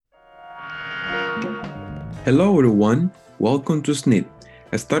Hello everyone, welcome to SNID.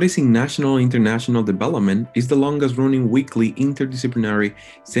 Studies in National and International Development is the longest running weekly interdisciplinary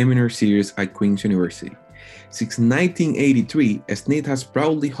seminar series at Queen's University. Since 1983, SNID has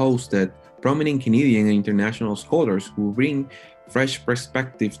proudly hosted prominent Canadian and international scholars who bring fresh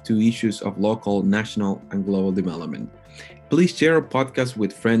perspectives to issues of local, national, and global development. Please share our podcast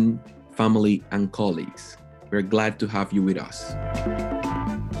with friends, family, and colleagues. We're glad to have you with us.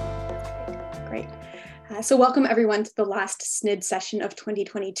 Great. So welcome everyone to the last SNID session of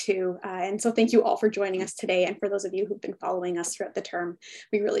 2022. And so thank you all for joining us today. And for those of you who've been following us throughout the term,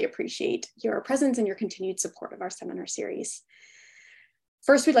 we really appreciate your presence and your continued support of our seminar series.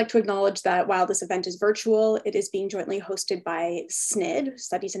 First, we'd like to acknowledge that while this event is virtual, it is being jointly hosted by SNID,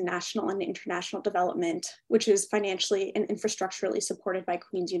 Studies in National and International Development, which is financially and infrastructurally supported by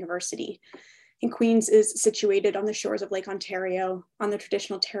Queen's University. And Queen's is situated on the shores of Lake Ontario, on the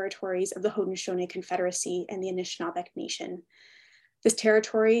traditional territories of the Haudenosaunee Confederacy and the Anishinaabeg Nation. This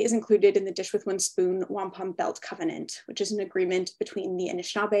territory is included in the Dish with One Spoon Wampum Belt Covenant, which is an agreement between the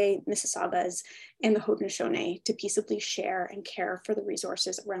Anishinaabe, Mississaugas, and the Haudenosaunee to peaceably share and care for the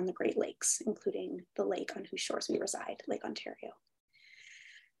resources around the Great Lakes, including the lake on whose shores we reside, Lake Ontario.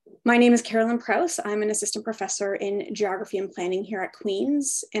 My name is Carolyn Prowse. I'm an assistant professor in geography and planning here at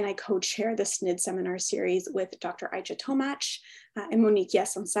Queen's, and I co-chair the SNID seminar series with Dr. Aija Tomach and Monique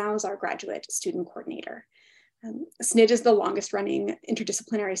Yesonsao as our graduate student coordinator. SNID is the longest running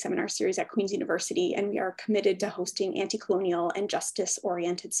interdisciplinary seminar series at Queen's University, and we are committed to hosting anti-colonial and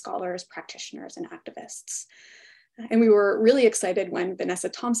justice-oriented scholars, practitioners, and activists. And we were really excited when Vanessa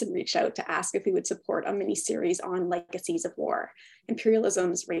Thompson reached out to ask if we would support a mini-series on legacies of war,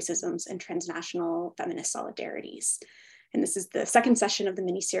 imperialisms, racisms, and transnational feminist solidarities. And this is the second session of the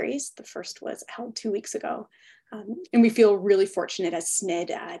mini-series. The first was held 2 weeks ago. And we feel really fortunate as SNID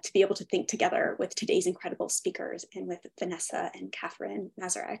to be able to think together with today's incredible speakers and with Vanessa and Catherine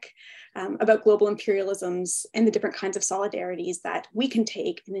Mazurek about global imperialisms and the different kinds of solidarities that we can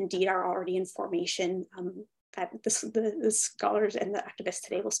take and indeed are already in formation that the scholars and the activists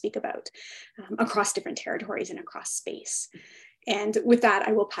today will speak about across different territories and across space. And with that,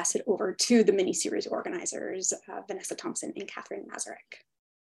 I will pass it over to the mini-series organizers, Vanessa Thompson and Catherine Mazurek.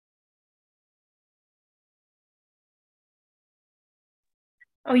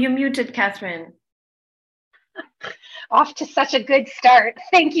 Oh, you're muted, Catherine. Off to such a good start.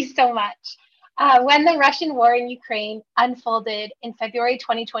 Thank you so much. When the Russian war in Ukraine unfolded in February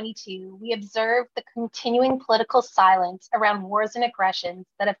 2022, we observed the continuing political silence around wars and aggressions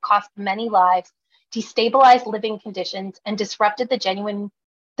that have cost many lives, destabilized living conditions, and disrupted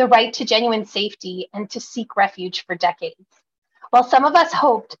the right to genuine safety and to seek refuge for decades. While some of us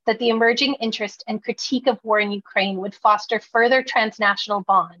hoped that the emerging interest and critique of war in Ukraine would foster further transnational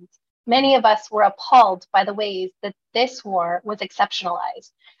bonds, many of us were appalled by the ways that this war was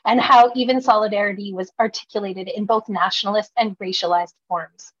exceptionalized and how even solidarity was articulated in both nationalist and racialized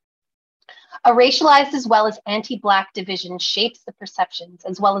forms. A racialized as well as anti-Black division shapes the perceptions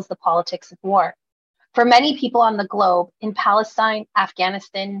as well as the politics of war. For many people on the globe, in Palestine,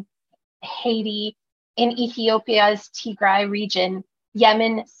 Afghanistan, Haiti, in Ethiopia's Tigray region,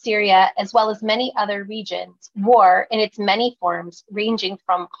 Yemen, Syria, as well as many other regions, war in its many forms, ranging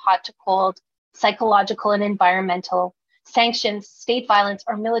from hot to cold, psychological and environmental, sanctions, state violence,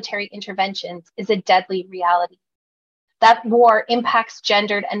 or military interventions, is a deadly reality. That war impacts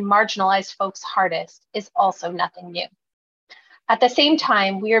gendered and marginalized folks hardest is also nothing new. At the same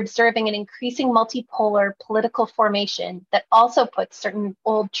time, we are observing an increasing multipolar political formation that also puts certain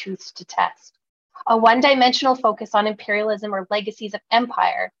old truths to test. A one-dimensional focus on imperialism or legacies of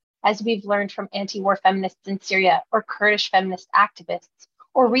empire, as we've learned from anti-war feminists in Syria or Kurdish feminist activists,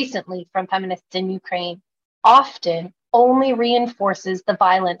 or recently from feminists in Ukraine, often only reinforces the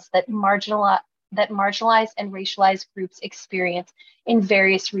violence that marginalized and racialized groups experience in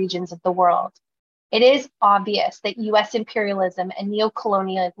various regions of the world. It is obvious that US imperialism and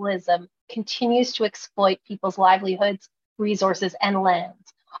neocolonialism continues to exploit people's livelihoods, resources, and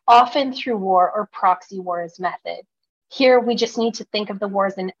lands, often through war or proxy wars method. Here, we just need to think of the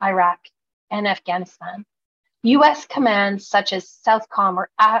wars in Iraq and Afghanistan. US commands such as Southcom or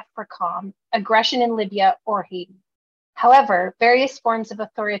AFRICOM, aggression in Libya or Haiti. However, various forms of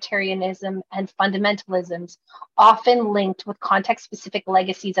authoritarianism and fundamentalisms often linked with context-specific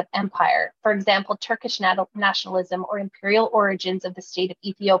legacies of empire, for example, Turkish nationalism or imperial origins of the state of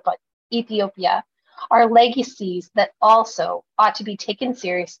Ethiopia, are legacies that also ought to be taken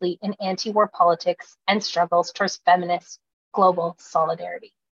seriously in anti-war politics and struggles towards feminist global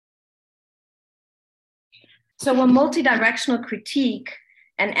solidarity. So a multi-directional critique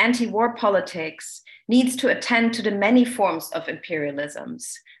and anti-war politics needs to attend to the many forms of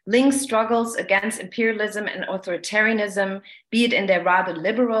imperialisms, link struggles against imperialism and authoritarianism, be it in their rather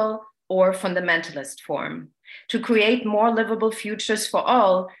liberal or fundamentalist form, to create more livable futures for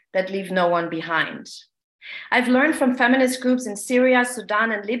all that leave no one behind. I've learned from feminist groups in Syria,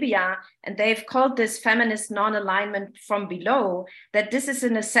 Sudan, and Libya, and they've called this feminist non-alignment from below, that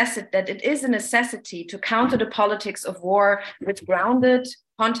it is a necessity to counter the politics of war with grounded,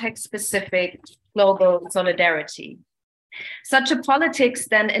 context-specific global solidarity. Such a politics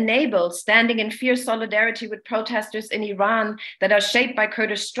then enables standing in fierce solidarity with protesters in Iran that are shaped by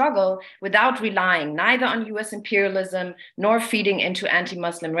Kurdish struggle without relying neither on US imperialism nor feeding into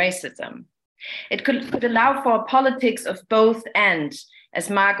anti-Muslim racism. It could allow for a politics of both and, as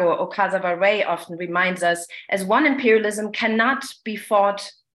Margot Okazawa-Ray often reminds us, as one imperialism cannot be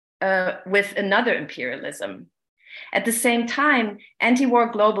fought with another imperialism. At the same time,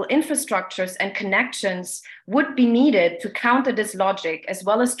 anti-war global infrastructures and connections would be needed to counter this logic, as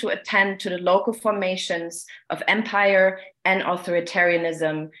well as to attend to the local formations of empire and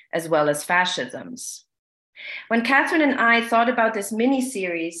authoritarianism, as well as fascisms. When Catherine and I thought about this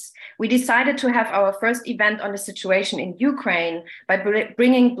mini-series, we decided to have our first event on the situation in Ukraine by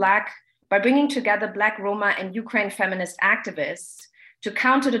bringing together Black, Roma, and Ukraine feminist activists to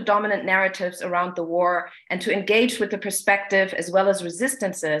counter the dominant narratives around the war and to engage with the perspective as well as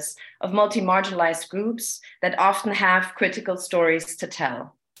resistances of multi-marginalized groups that often have critical stories to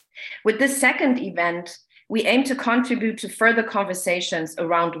tell. With this second event, we aim to contribute to further conversations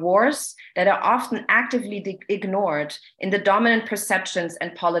around wars that are often actively ignored in the dominant perceptions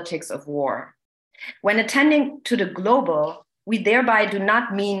and politics of war. When attending to the global, we thereby do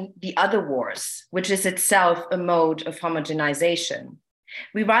not mean the other wars, which is itself a mode of homogenization.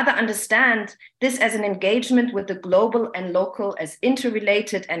 We rather understand this as an engagement with the global and local as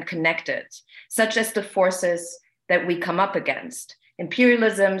interrelated and connected, such as the forces that we come up against: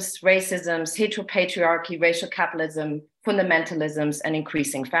 imperialisms, racisms, heteropatriarchy, racial capitalism, fundamentalisms, and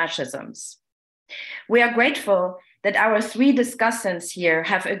increasing fascisms. We are grateful that our three discussants here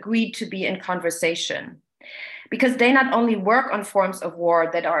have agreed to be in conversation, because they not only work on forms of war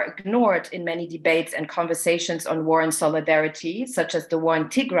that are ignored in many debates and conversations on war and solidarity, such as the war in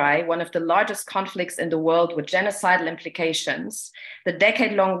Tigray, one of the largest conflicts in the world with genocidal implications, the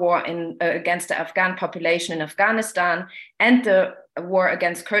decade-long war against the Afghan population in Afghanistan, and the war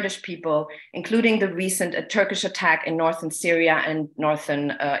against Kurdish people, including the recent Turkish attack in northern Syria and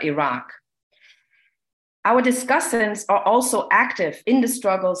northern Iraq. Our discussants are also active in the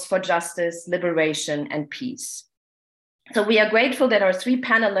struggles for justice, liberation, and peace. So we are grateful that our three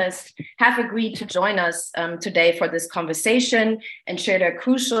panelists have agreed to join us today for this conversation and share their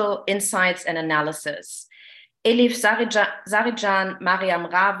crucial insights and analysis. Elif Zarijan, Mariam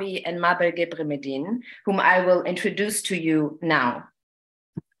Ravi, and Mabel Gebremedin, whom I will introduce to you now.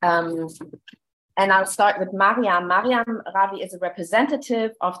 And I'll start with Mariam. Mariam Ravi is a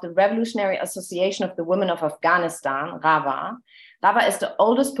representative of the Revolutionary Association of the Women of Afghanistan, RAWA. RAWA is the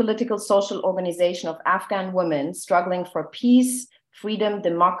oldest political social organization of Afghan women struggling for peace, freedom,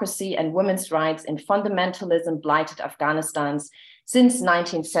 democracy, and women's rights in fundamentalism blighted Afghanistan since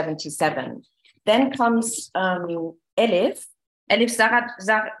 1977. Then comes Elif. Elif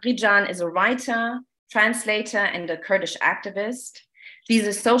Zarijan is a writer, translator, and a Kurdish activist. She's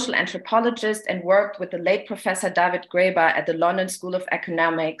a social anthropologist and worked with the late Professor David Graeber at the London School of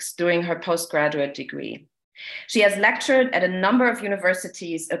Economics during her postgraduate degree. She has lectured at a number of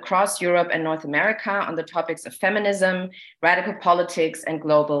universities across Europe and North America on the topics of feminism, radical politics, and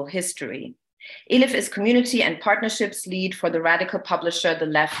global history. Elif is community and partnerships lead for the radical publisher, The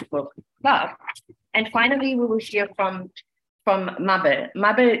Left Book Club. And finally, we will hear from Mabel.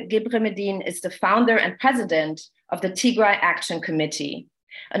 Mabel Gebremedin is the founder and president of the Tigray Action Committee,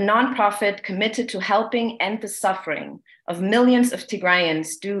 a nonprofit committed to helping end the suffering of millions of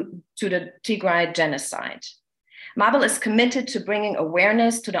Tigrayans due to the Tigray genocide. Mabel is committed to bringing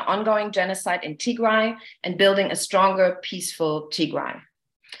awareness to the ongoing genocide in Tigray and building a stronger, peaceful Tigray.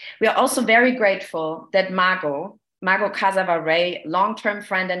 We are also very grateful that Margot Okazawa-Ray, long-term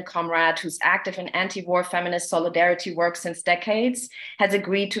friend and comrade who's active in anti-war feminist solidarity work since decades, has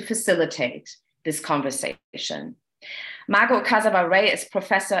agreed to facilitate this conversation. Margot Okazawa-Ray is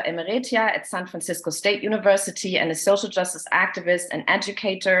Professor Emerita at San Francisco State University and a social justice activist and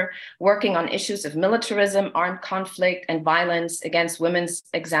educator working on issues of militarism, armed conflict, and violence against women's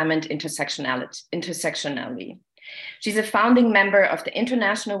examined intersectionality. She's a founding member of the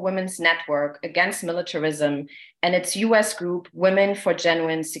International Women's Network Against Militarism and its US group, Women for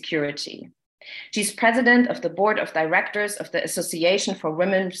Genuine Security. She's president of the board of directors of the Association for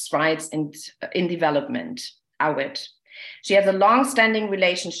Women's Rights in Development, AWID. She has a long-standing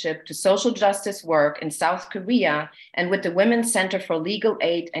relationship to social justice work in South Korea and with the Women's Center for Legal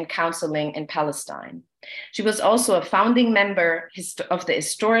Aid and Counseling in Palestine. She was also a founding member of the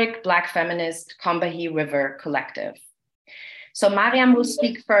historic Black feminist Combahee River Collective. So Mariam will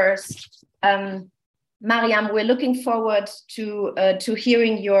speak first. Mariam, we're looking forward to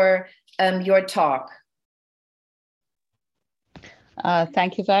hearing your talk.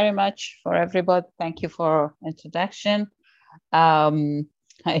 Thank you very much for everybody. Thank you for introduction.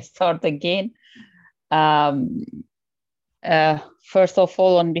 I start again. First of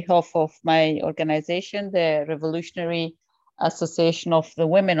all, on behalf of my organization, the Revolutionary Association of the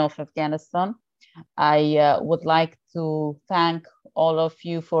Women of Afghanistan, I would like to thank all of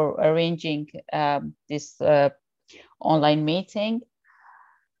you for arranging this online meeting.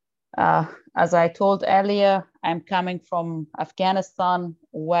 As I told earlier, I'm coming from Afghanistan,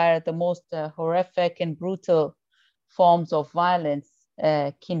 where the most horrific and brutal forms of violence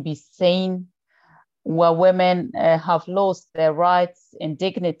can be seen, where women have lost their rights and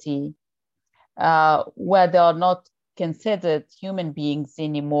dignity, where they are not considered human beings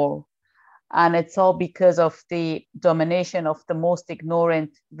anymore. And it's all because of the domination of the most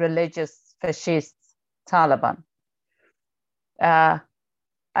ignorant religious fascist Taliban.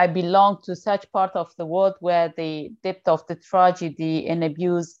 I belong to such part of the world where the depth of the tragedy and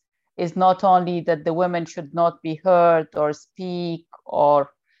abuse is not only that the women should not be heard or speak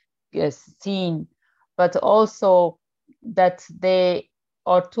or seen, but also that they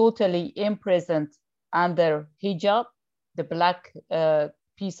are totally imprisoned under hijab, the black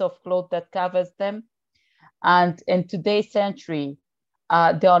piece of cloth that covers them. And in today's century,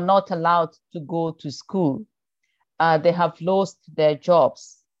 they are not allowed to go to school. They have lost their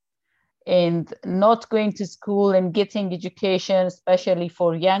jobs. And not going to school and getting education, especially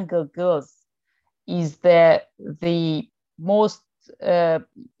for younger girls, is the most,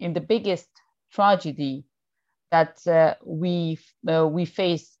 in the biggest tragedy that we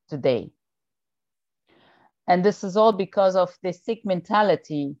face today. And this is all because of the sick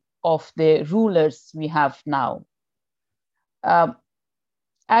mentality of the rulers we have now.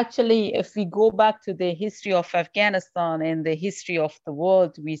 Actually, if we go back to the history of Afghanistan and the history of the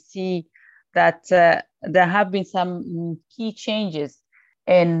world, we see that there have been some key changes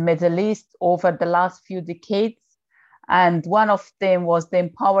in Middle East over the last few decades. And one of them was the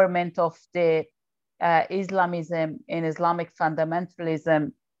empowerment of the Islamism and Islamic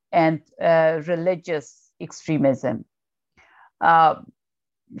fundamentalism and religious extremism.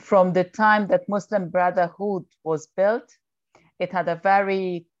 From the time that Muslim Brotherhood was built, it had a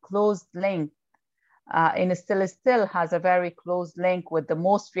very close link, and it still has a very close link with the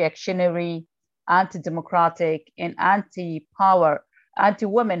most reactionary, anti-democratic, and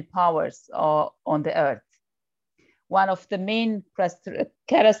anti-women powers on the earth. One of the main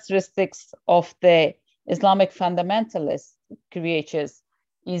characteristics of the Islamic fundamentalist creators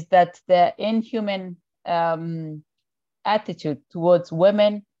is that the inhuman attitude towards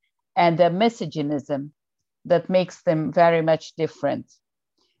women and the misogynism that makes them very much different.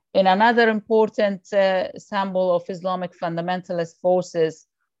 And another important symbol of Islamic fundamentalist forces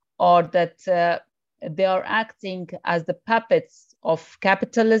are that they are acting as the puppets of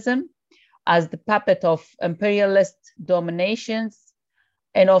capitalism, as the puppet of imperialist dominations,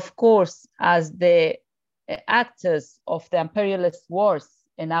 and of course, as the actors of the imperialist wars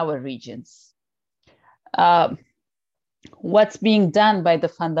in our regions. What's being done by the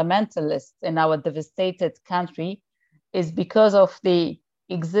fundamentalists in our devastated country is because of the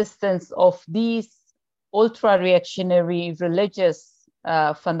existence of these ultra-reactionary religious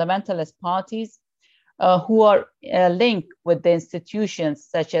fundamentalist parties who are linked with the institutions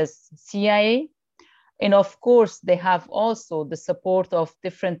such as CIA. And of course, they have also the support of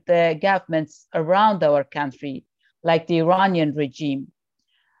different governments around our country, like the Iranian regime,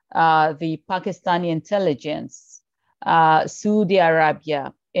 the Pakistani intelligence, Saudi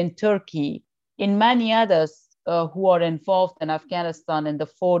Arabia, in Turkey, and many others who are involved in Afghanistan in the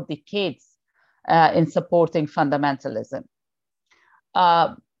 4 decades in supporting fundamentalism.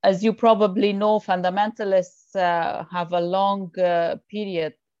 As you probably know, fundamentalists have a long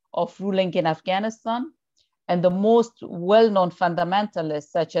period of ruling in Afghanistan, and the most well-known fundamentalists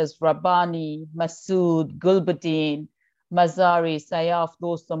such as Rabbani, Masood, Gulbuddin, Mazari, Sayyaf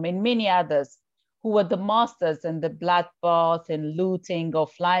Dostum, and many others who were the masters in the bloodbath and looting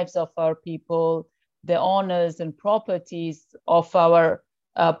of lives of our people, the honors and properties of our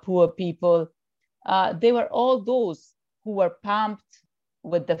poor people. They were all those who were pumped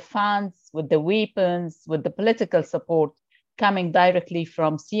with the funds, with the weapons, with the political support coming directly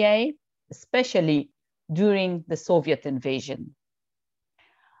from CIA, especially during the Soviet invasion.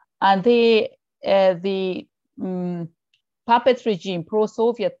 And the puppet regime,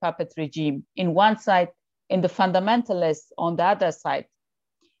 pro-Soviet puppet regime, in one side, and the fundamentalists on the other side,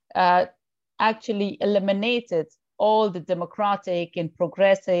 actually eliminated all the democratic and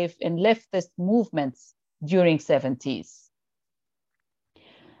progressive and leftist movements during 70s.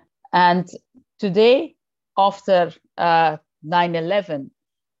 And today, after 9/11,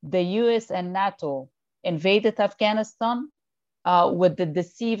 the US and NATO invaded Afghanistan with the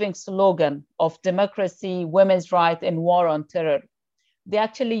deceiving slogan of democracy, women's rights, and war on terror. They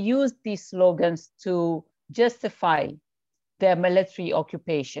actually used these slogans to justify their military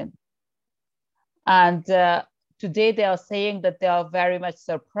occupation. And today they are saying that they are very much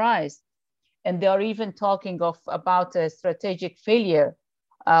surprised, and they are even talking about a strategic failure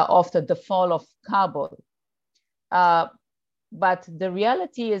after the fall of Kabul. But the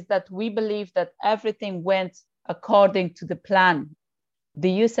reality is that we believe that everything went according to the plan.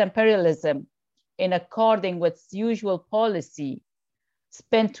 The US imperialism, in according with its usual policy,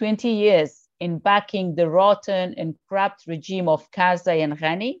 spent 20 years in backing the rotten and corrupt regime of Karzai and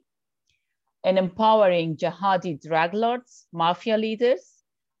Ghani, and empowering jihadi drug lords, mafia leaders,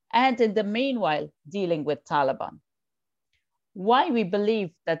 and in the meanwhile, dealing with Taliban. Why we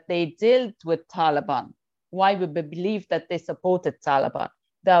believe that they dealt with Taliban, why we believe that they supported Taliban.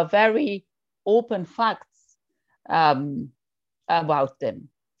 There are very open facts about them.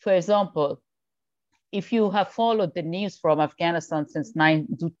 For example, if you have followed the news from Afghanistan since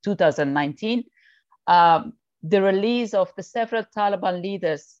 2019, the release of the several Taliban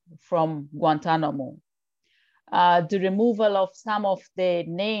leaders from Guantanamo, the removal of some of the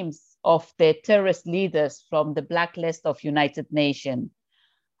names of the terrorist leaders from the blacklist of United Nations,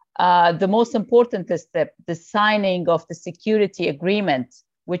 the most important step, the signing of the security agreement,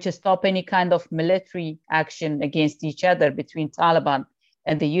 which stops any kind of military action against each other between Taliban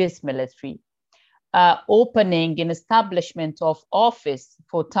and the US military, opening an establishment of office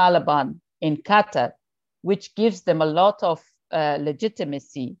for Taliban in Qatar, which gives them a lot of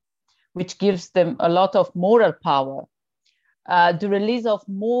legitimacy, which gives them a lot of moral power, the release of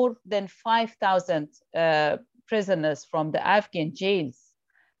more than 5,000 prisoners from the Afghan jails.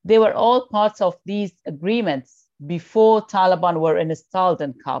 They were all parts of these agreements before Taliban were installed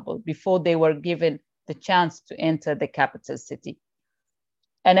in Kabul, before they were given the chance to enter the capital city.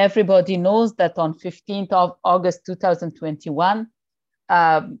 And everybody knows that on 15th of August 2021,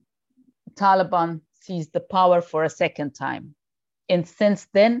 Taliban seized the power for a second time. And since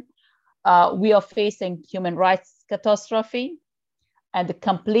then, we are facing human rights catastrophe and the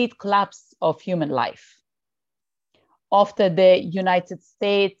complete collapse of human life. After the United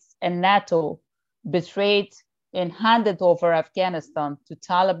States and NATO betrayed and handed over Afghanistan to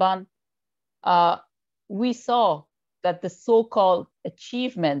Taliban, we saw that the so-called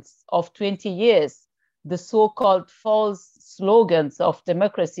achievements of 20 years, the so-called false slogans of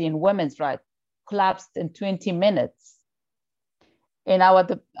democracy and women's rights, collapsed in 20 minutes. And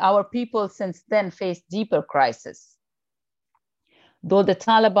our people since then faced deeper crisis. Though the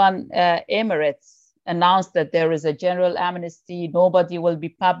Taliban Emirates announced that there is a general amnesty, nobody will be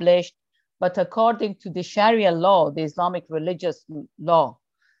published, but according to the Sharia law, the Islamic religious law,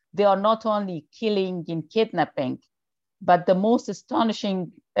 they are not only killing and kidnapping, but the most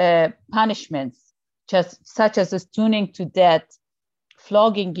astonishing punishments, such as stoning to death,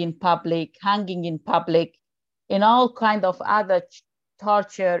 flogging in public, hanging in public, and all kind of other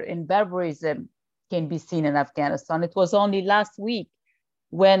torture and barbarism can be seen in Afghanistan. It was only last week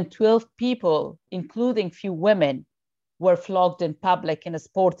when 12 people, including few women, were flogged in public in a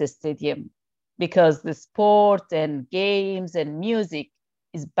sports stadium because the sport and games and music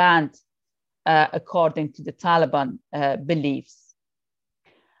is banned according to the Taliban beliefs.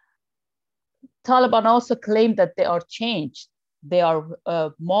 Taliban also claim that they are changed, they are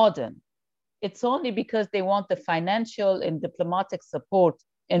modern. It's only because they want the financial and diplomatic support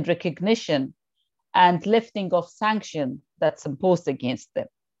and recognition and lifting of sanctions that's imposed against them.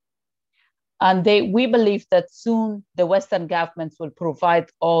 And we believe that soon the Western governments will provide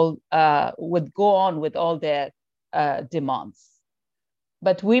would go on with all their demands.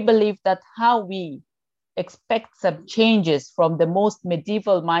 But we believe that how we expect some changes from the most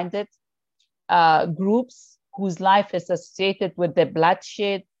medieval-minded groups whose life is associated with the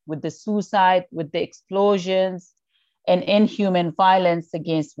bloodshed, with the suicide, with the explosions, and inhuman violence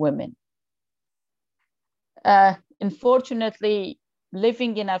against women. Unfortunately,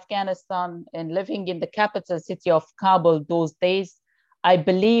 living in Afghanistan and living in the capital city of Kabul those days, I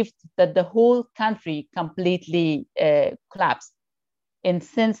believed that the whole country completely collapsed. And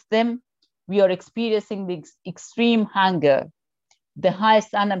since then, we are experiencing the extreme hunger, the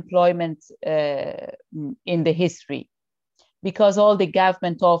highest unemployment in the history, because all the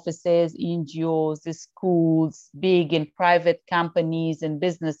government offices, NGOs, the schools, big and private companies and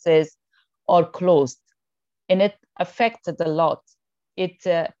businesses are closed. And it affected a lot.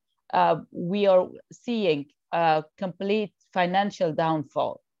 We are seeing a complete financial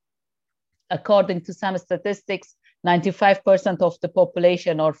downfall. According to some statistics, 95% of the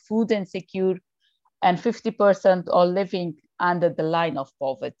population are food insecure and 50% are living under the line of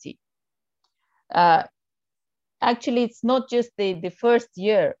poverty. Actually, it's not just the first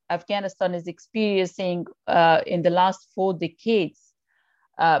year Afghanistan is experiencing in the last 4 decades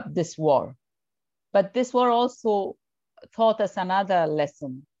this war. But this war also taught us another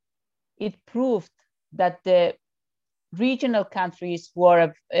lesson. It proved that the regional countries who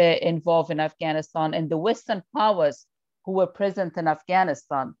are involved in Afghanistan and the Western powers who were present in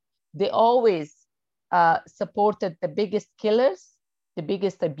Afghanistan, they always supported the biggest killers, the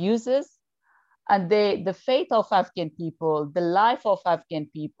biggest abusers, and the fate of Afghan people, the life of Afghan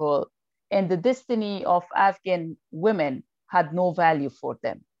people, and the destiny of Afghan women had no value for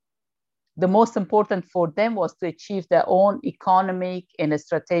them. The most important for them was to achieve their own economic and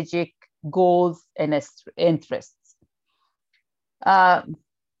strategic goals and interests.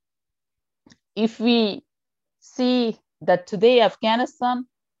 If we see that today Afghanistan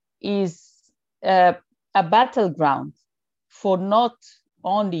is a battleground for not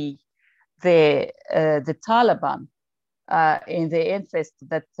only the Taliban in the interest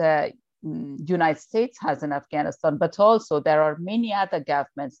that United States has in Afghanistan, but also there are many other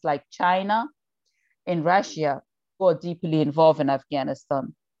governments like China and Russia who are deeply involved in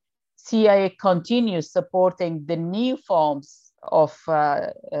Afghanistan. CIA continues supporting the new forms of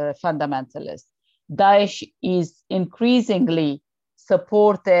fundamentalists. Daesh is increasingly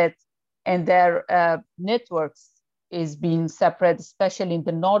supported, and their networks is being separate, especially in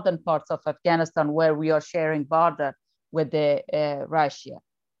the northern parts of Afghanistan, where we are sharing border with Russia.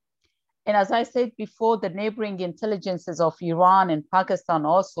 And as I said before, the neighboring intelligences of Iran and Pakistan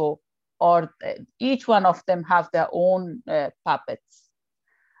also, or each one of them have their own puppets.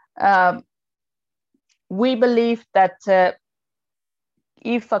 We believe that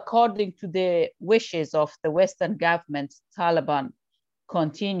if, according to the wishes of the Western government, Taliban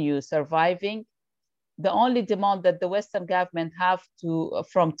continue surviving, the only demand that the Western government have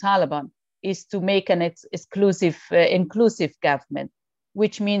from Taliban is to make an inclusive government,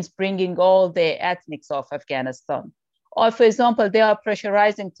 which means bringing all the ethnics of Afghanistan. Or, for example, they are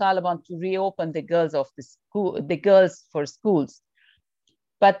pressurizing Taliban to reopen the girls for schools.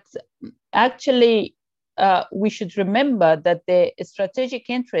 But actually, we should remember that the strategic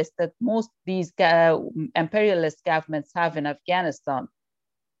interest that most these imperialist governments have in Afghanistan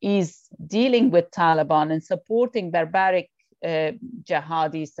is dealing with Taliban and supporting barbaric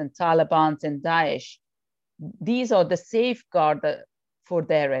jihadis and Taliban and Daesh. These are the safeguard for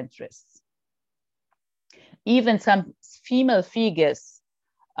their interests. Even some female figures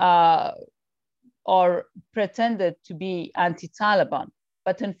are pretended to be anti-Taliban,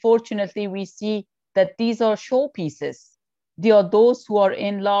 but unfortunately we see that these are showpieces. They are those who are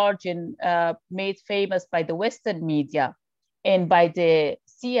enlarged and made famous by the Western media and by the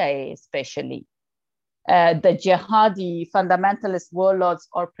CIA especially. The jihadi fundamentalist warlords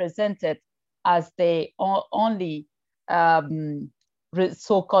are presented as the only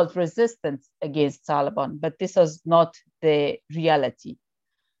so-called resistance against Taliban, but this is not the reality.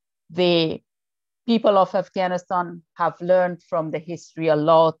 The people of Afghanistan have learned from the history a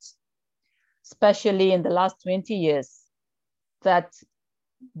lot, especially in the last 20 years, that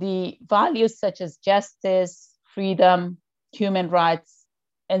the values such as justice, freedom, human rights,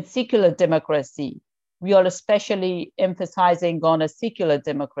 and secular democracy, we are especially emphasizing on a secular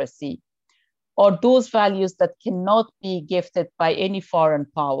democracy, or those values that cannot be gifted by any foreign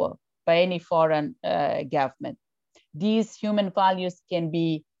power, by any foreign government. These human values can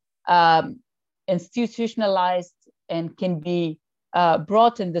be institutionalized and can be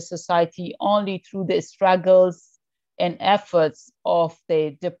brought in the society only through the struggles and efforts of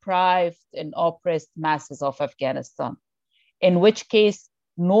the deprived and oppressed masses of Afghanistan, in which case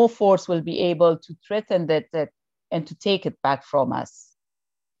no force will be able to threaten that and to take it back from us.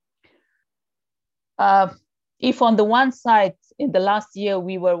 If on the one side, in the last year,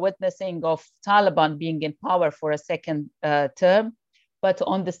 we were witnessing of Taliban being in power for a second term, but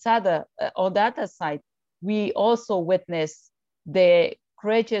on the other side, we also witnessed the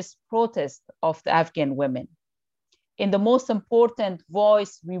courageous protest of the Afghan women. the most important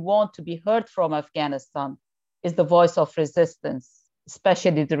voice we want to be heard from Afghanistan is the voice of resistance,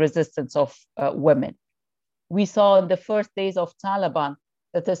 especially the resistance of women. We saw in the first days of Taliban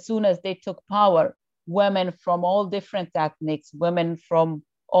that as soon as they took power, women from all different ethnics, women from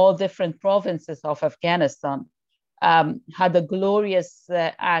all different provinces of Afghanistan had a glorious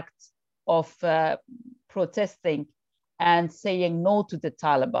act of protesting and saying no to the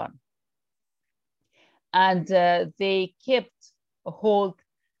Taliban. And they kept hold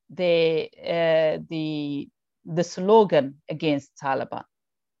the slogan against Taliban.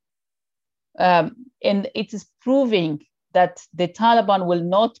 And it is proving that the Taliban will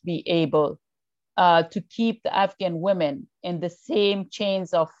not be able to keep the Afghan women in the same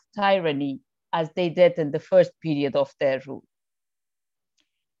chains of tyranny as they did in the first period of their rule.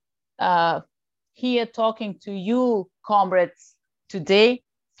 Here talking to you, comrades, today,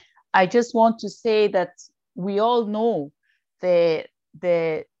 I just want to say that we all know the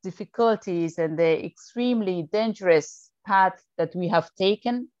difficulties and the extremely dangerous path that we have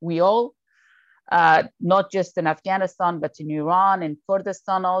taken, we all, not just in Afghanistan, but in Iran, in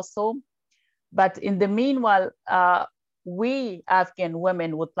Kurdistan also. But in the meanwhile, we Afghan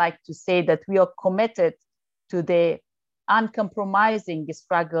women would like to say that we are committed to the uncompromising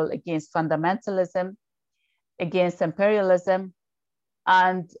struggle against fundamentalism, against imperialism,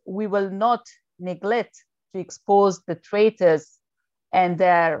 and we will not neglect to expose the traitors and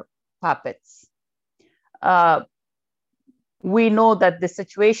their puppets. We know that the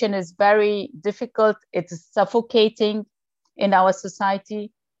situation is very difficult. It is suffocating in our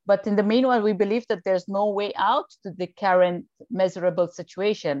society. But in the meanwhile, we believe that there's no way out to the current miserable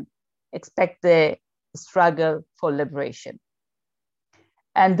situation. Expect the struggle for liberation.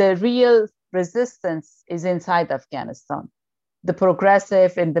 And the real resistance is inside Afghanistan. The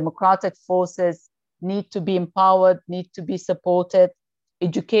progressive and democratic forces need to be empowered, need to be supported.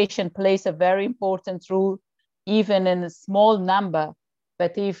 Education plays a very important role, even in a small number.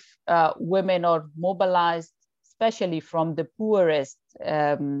 But if women are mobilized, especially from the poorest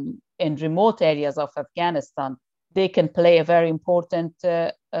and remote areas of Afghanistan, they can play a very important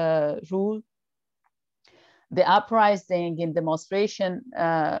role. The uprising and demonstration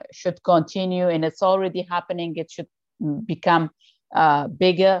should continue, and it's already happening. It should become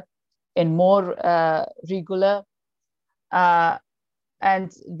bigger and more regular.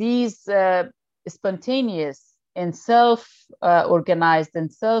 And these spontaneous and self-organized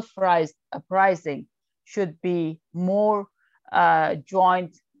and self-raised uprising should be more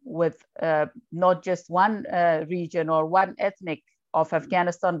joined with not just one region or one ethnic of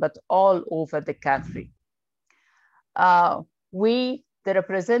Afghanistan, but all over the country. We, the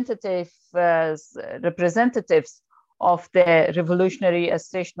representatives of the Revolutionary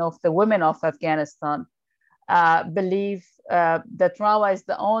Association of the Women of Afghanistan, believe that RAWA is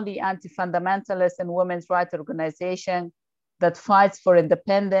the only anti-fundamentalist and women's rights organization that fights for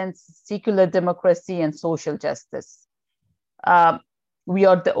independence, secular democracy, and social justice. We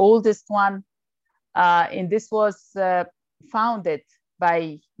are the oldest one, and this was founded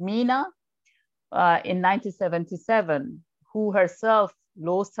by Mina in 1977, who herself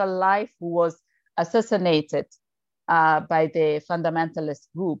lost her life, who was assassinated by the fundamentalist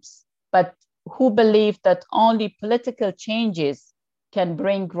groups, but who believed that only political changes can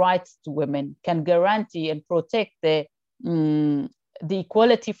bring rights to women, can guarantee and protect the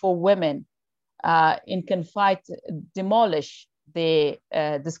equality for women, and can fight, demolish the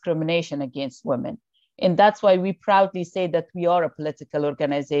discrimination against women. And that's why we proudly say that we are a political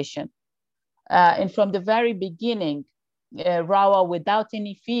organization. And from the very beginning, RAWA, without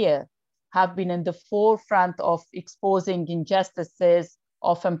any fear, have been in the forefront of exposing injustices,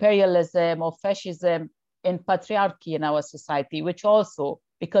 of imperialism, of fascism, and patriarchy in our society, which also,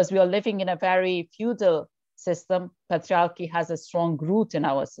 because we are living in a very feudal system, patriarchy has a strong root in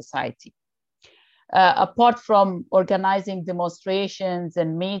our society. Apart from organizing demonstrations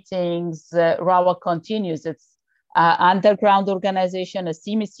and meetings, RAWA continues its underground organization, a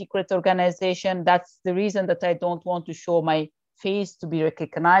semi-secret organization. That's the reason that I don't want to show my face to be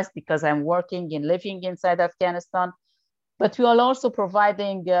recognized, because I'm working and living inside Afghanistan. But we are also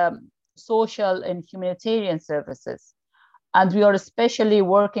providing social and humanitarian services. And we are especially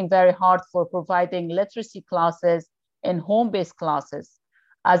working very hard for providing literacy classes and home-based classes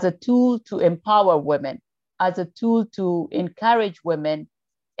as a tool to empower women, as a tool to encourage women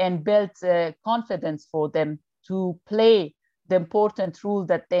and build confidence for them to play the important role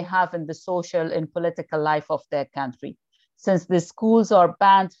that they have in the social and political life of their country. Since the schools are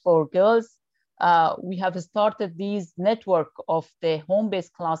banned for girls, we have started these network of the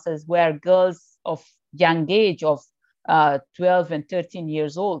home-based classes where girls of young age, of 12 and 13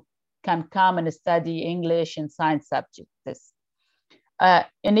 years old can come and study English and science subjects.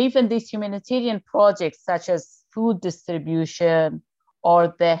 And even these humanitarian projects, such as food distribution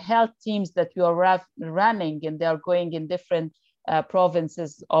or the health teams that we are running, and they are going in different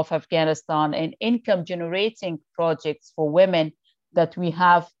provinces of Afghanistan, and income generating projects for women that we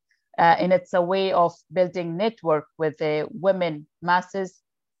have, and it's a way of building network with the women masses.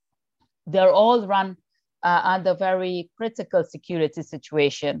 They're all run under very critical security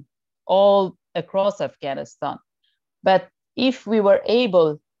situation all across Afghanistan. But if we were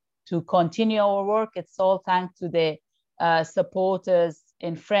able to continue our work, it's all thanks to the supporters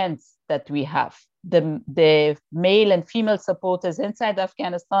and friends that we have, the male and female supporters inside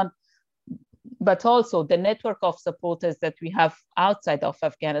Afghanistan, but also the network of supporters that we have outside of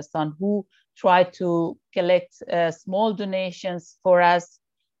Afghanistan who try to collect small donations for us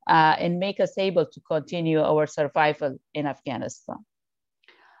and make us able to continue our survival in Afghanistan.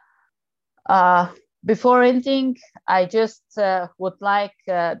 Before ending, I just would like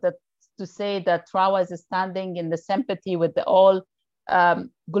to say that RAWA is standing in the sympathy with the all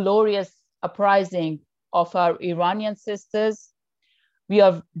glorious uprising of our Iranian sisters. We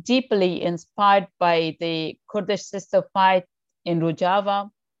are deeply inspired by the Kurdish sister fight in Rojava,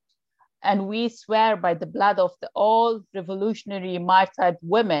 and we swear by the blood of the all revolutionary martyred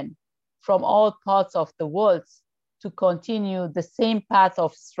women from all parts of the world to continue the same path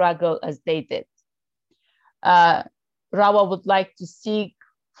of struggle as they did. RAWA would like to seek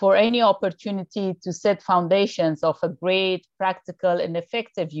for any opportunity to set foundations of a great, practical, and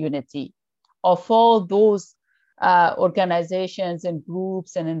effective unity of all those organizations and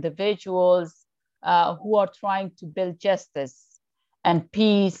groups and individuals who are trying to build justice and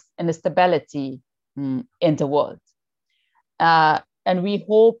peace and stability in the world. And we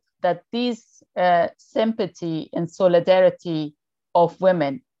hope that this sympathy and solidarity of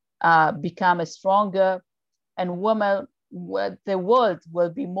women become stronger, and the world will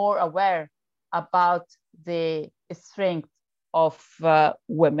be more aware about the strength of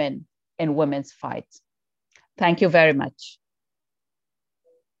women and women's fight. Thank you very much.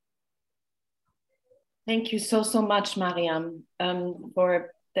 Thank you so much, Mariam,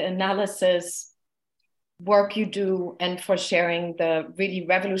 for the analysis work you do and for sharing the really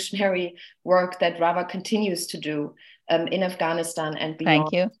revolutionary work that RAWA continues to do in Afghanistan and beyond.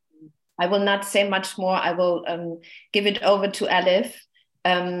 Thank you. I will not say much more. I will give it over to Elif.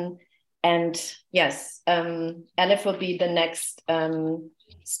 And yes, Elif will be the next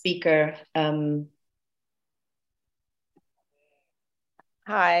speaker.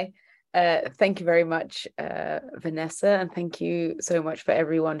 Hi, thank you very much, Vanessa, and thank you so much for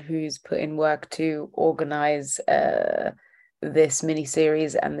everyone who's put in work to organize this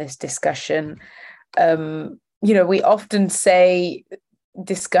mini-series and this discussion. You know, we often say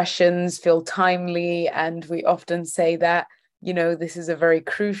discussions feel timely, and we often say that, you know, this is a very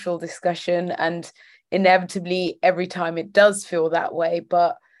crucial discussion, and inevitably every time it does feel that way,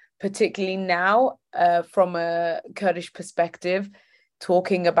 but particularly now from a Kurdish perspective,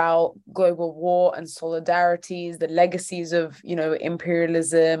 talking about global war and solidarities, the legacies of, you know,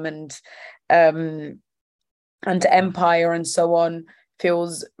 imperialism and empire and so on,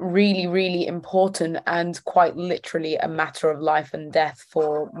 feels really, really important and quite literally a matter of life and death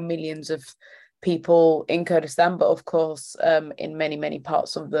for millions of people in Kurdistan, but of course in many, many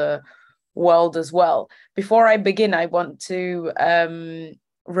parts of the world as well. Before I begin, I want to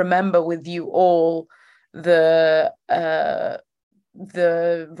remember with you all the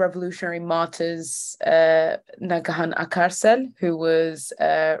revolutionary martyrs Nagahan Akarsel, who was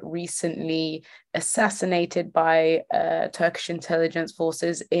recently assassinated by Turkish intelligence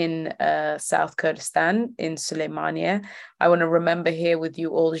forces in South Kurdistan in Suleymaniye. I want to remember here with you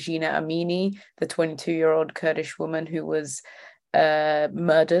all Jina Amini, the 22-year-old Kurdish woman who was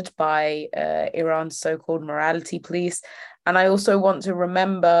murdered by Iran's so-called morality police. And I also want to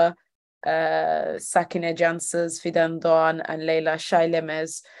remember Sakine Cansız, Fidan Doğan, and Leyla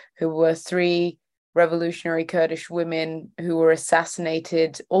Şaylemez, who were three revolutionary Kurdish women who were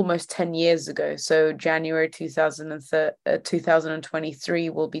assassinated almost 10 years ago. So January 2023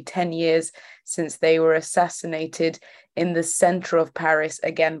 will be 10 years since they were assassinated in the center of Paris,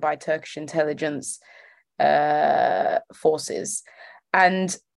 again by Turkish intelligence forces.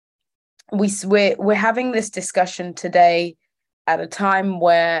 And we're having this discussion today at a time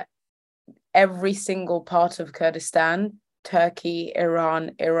where every single part of Kurdistan, Turkey,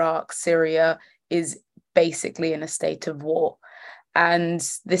 Iran, Iraq, Syria, is basically in a state of war. And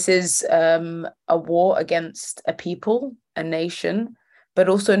this is a war against a people, a nation, but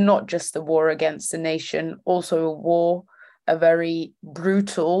also not just a war against a nation, also a war, a very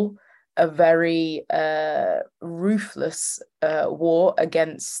brutal, a very ruthless war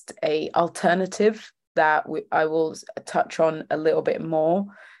against a alternative that I will touch on a little bit more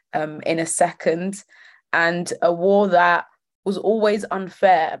in a second, and a war that was always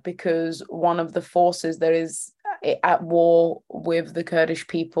unfair because one of the forces that is at war with the Kurdish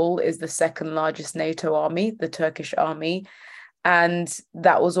people is the second largest NATO army, the Turkish army, and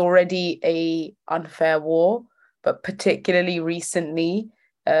that was already an unfair war, but particularly recently,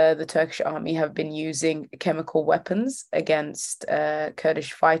 the Turkish army have been using chemical weapons against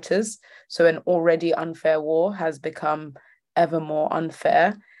Kurdish fighters. So an already unfair war has become ever more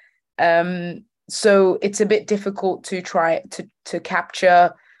unfair. So it's a bit difficult to try to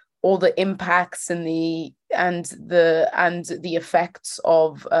capture all the impacts and the effects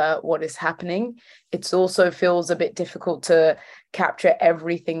of what is happening. It also feels a bit difficult to capture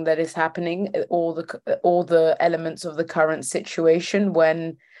everything that is happening, all the elements of the current situation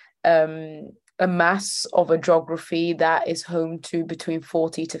when a mass of a geography that is home to between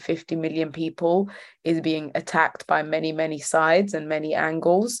 40 to 50 million people is being attacked by many, many sides and many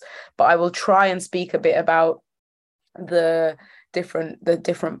angles. But I will try and speak a bit about the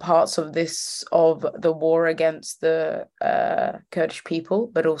different parts of the war against the Kurdish people,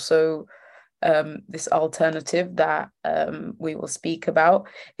 but also this alternative that we will speak about.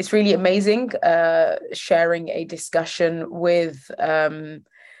 It's really amazing sharing a discussion with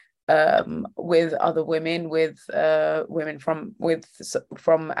other women, with women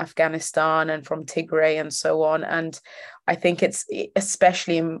from Afghanistan and from Tigray and so on. And I think it's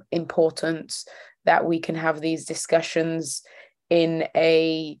especially important that we can have these discussions in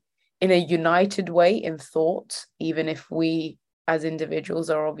a united way in thought, even if we as individuals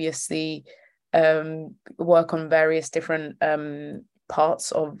are obviously work on various different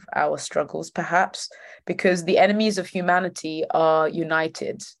parts of our struggles, perhaps, because the enemies of humanity are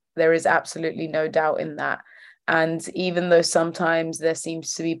united. There is absolutely no doubt in that. And even though sometimes there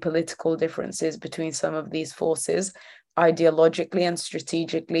seems to be political differences between some of these forces, ideologically and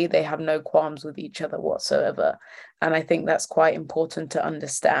strategically, they have no qualms with each other whatsoever. And I think that's quite important to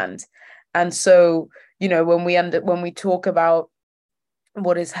understand. And so, when we talk about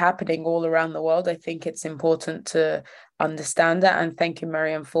what is happening all around the world, I think it's important to understand that. And thank you,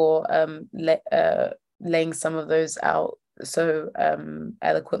 Mariam, for laying some of those out so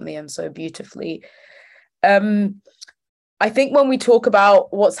eloquently and so beautifully. I think when we talk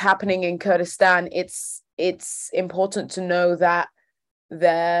about what's happening in Kurdistan, it's important to know that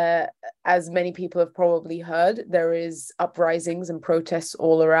there, as many people have probably heard, there is uprisings and protests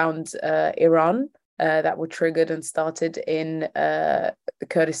all around Iran that were triggered and started in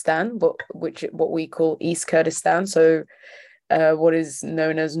Kurdistan, what we call East Kurdistan, so what is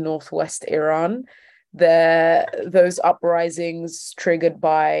known as Northwest Iran. Those uprisings triggered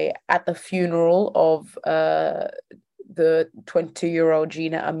at the funeral of the 22-year-old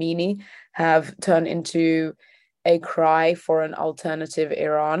Gina Amini have turned into a cry for an alternative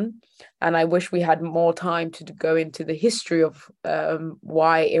Iran. And I wish we had more time to go into the history of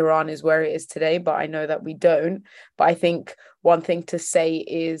why Iran is where it is today, but I know that we don't. But I think one thing to say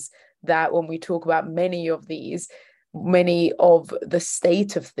is that when we talk about many of the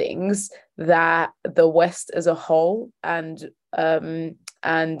state of things, that the West as a whole and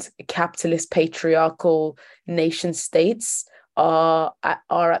capitalist patriarchal nation states are at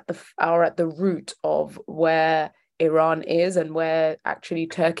the root of where Iran is and where actually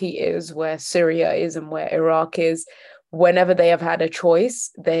Turkey is, where Syria is and where Iraq is. Whenever they have had a choice,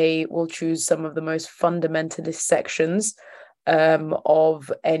 they will choose some of the most fundamentalist sections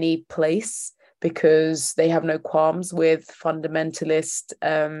of any place, because they have no qualms with fundamentalist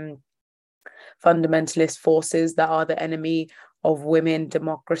forces that are the enemy of women,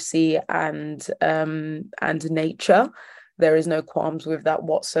 democracy, and nature. There is no qualms with that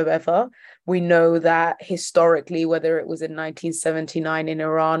whatsoever. We know that historically, whether it was in 1979 in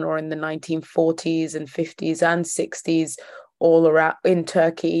Iran or in the 1940s and 50s and 60s, all around in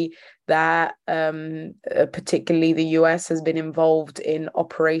Turkey, that particularly the US has been involved in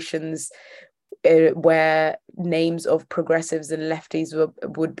operations where names of progressives and lefties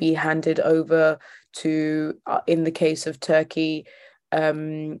would be handed over to, in the case of Turkey,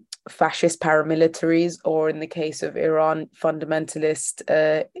 fascist paramilitaries, or in the case of Iran, fundamentalist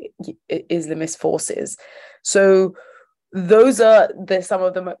Islamist forces. So those are some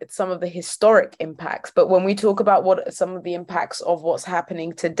of the historic impacts. But when we talk about what are some of the impacts of what's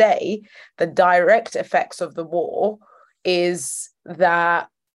happening today, the direct effects of the war is that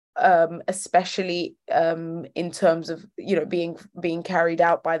especially in terms of, you know, being carried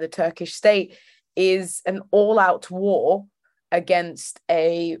out by the Turkish state, is an all-out war against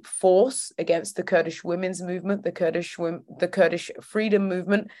a force, against the Kurdish women's movement, the Kurdish freedom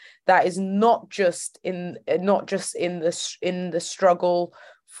movement, that is not just in the struggle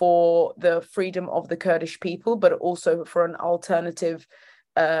for the freedom of the Kurdish people, but also for an alternative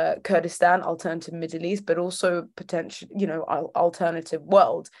Kurdistan, alternative Middle East, but also potential, you know, alternative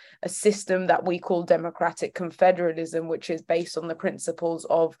world, a system that we call democratic confederalism, which is based on the principles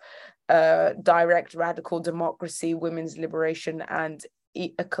of direct radical democracy, women's liberation, and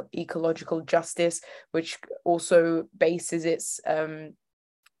ecological justice, which also bases its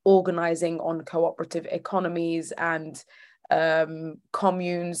organizing on cooperative economies and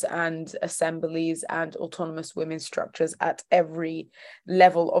communes and assemblies and autonomous women's structures at every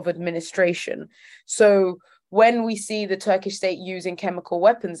level of administration. So when we see the Turkish state using chemical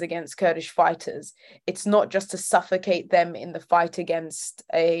weapons against Kurdish fighters, it's not just to suffocate them in the fight against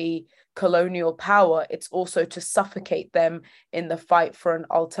a colonial power, it's also to suffocate them in the fight for an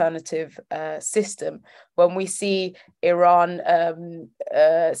alternative system. When we see Iran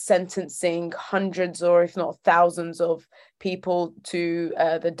sentencing hundreds or if not thousands of people to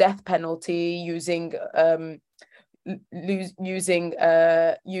the death penalty using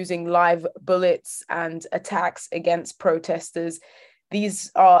live bullets and attacks against protesters, these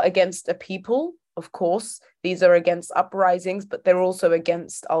are against a people. Of course, these are against uprisings, but they're also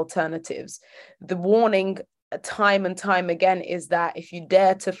against alternatives. The warning time and time again is that if you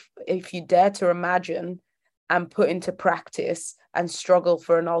dare to imagine and put into practice and struggle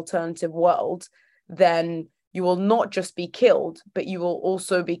for an alternative world, then you will not just be killed, but you will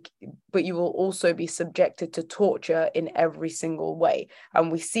also be subjected to torture in every single way. And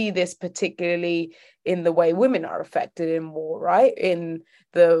we see this particularly in the way women are affected in war, right? In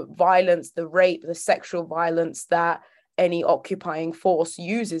the violence, the rape, the sexual violence that any occupying force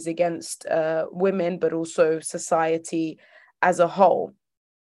uses against women, but also society as a whole.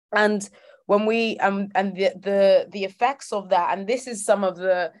 And when we and the effects of that, and this is some of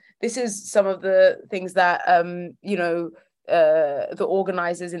the things that the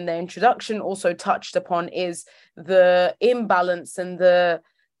organizers in their introduction also touched upon, is the imbalance and the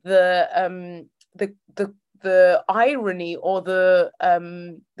irony or the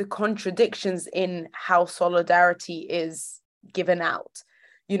contradictions in how solidarity is given out.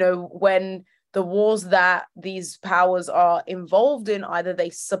 You know, when the wars that these powers are involved in, either they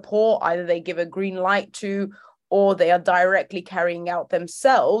support, either they give a green light to, or they are directly carrying out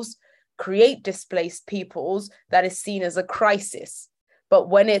themselves, create displaced peoples, that is seen as a crisis. But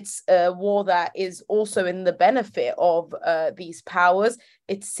when it's a war that is also in the benefit of these powers,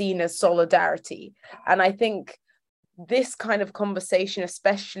 it's seen as solidarity. And I think this kind of conversation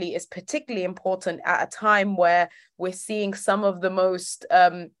especially is particularly important at a time where we're seeing some of the most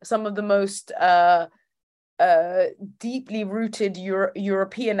deeply rooted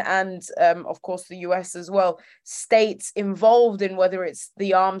European and of course the US as well, states involved in whether it's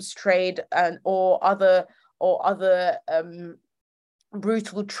the arms trade or other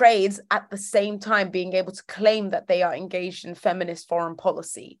brutal trades, at the same time being able to claim that they are engaged in feminist foreign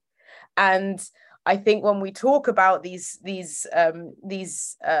policy. And I think when we talk about when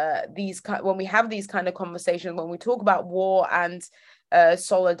we have these kind of conversations, when we talk about war and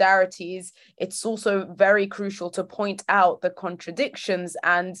solidarities, it's also very crucial to point out the contradictions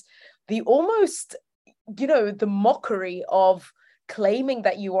and the almost, the mockery of claiming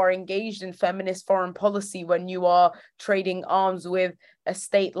that you are engaged in feminist foreign policy when you are trading arms with a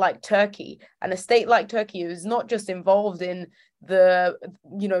state like Turkey. And a state like Turkey is not just involved in the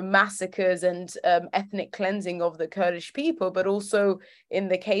massacres and ethnic cleansing of the Kurdish people, but also in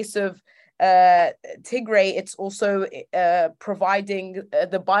the case of Tigray, it's also providing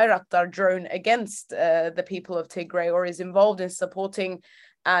the Bayraktar drone against the people of Tigray, or is involved in supporting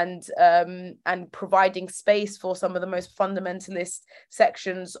and providing space for some of the most fundamentalist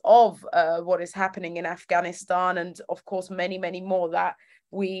sections of what is happening in Afghanistan, and of course many more that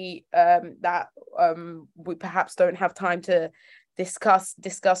we perhaps don't have time to discuss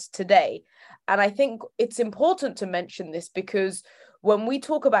today. And I think it's important to mention this because when we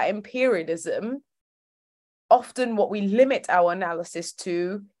talk about imperialism, often what we limit our analysis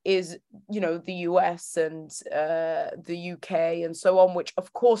to is, the US and the UK and so on, which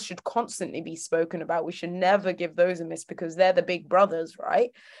of course should constantly be spoken about. We should never give those a miss because they're the big brothers,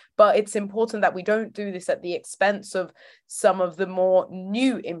 right? But it's important that we don't do this at the expense of some of the more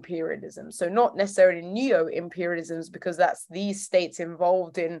new imperialisms. So not necessarily neo-imperialisms, because that's these states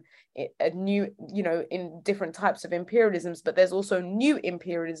involved in a new, in different types of imperialisms, but there's also new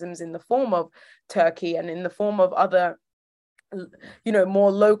imperialisms in the form of Turkey and in the form of other more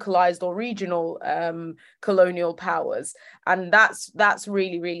localized or regional colonial powers. And that's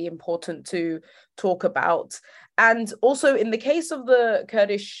really, really important to talk about. And also in the case of the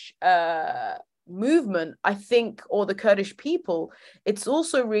Kurdish movement, I think, or the Kurdish people, it's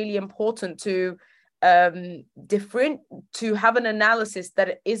also really important to have an analysis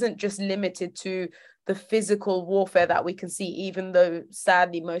that isn't just limited to the physical warfare that we can see, even though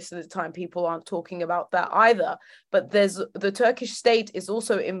sadly most of the time people aren't talking about that either. But the Turkish state is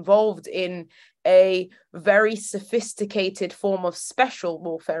also involved in a very sophisticated form of special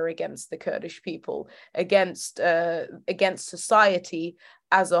warfare against the Kurdish people, against society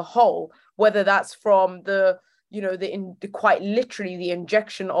as a whole, whether that's from quite literally the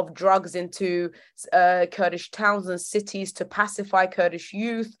injection of drugs into Kurdish towns and cities to pacify Kurdish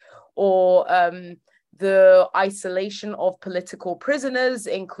youth, or the isolation of political prisoners,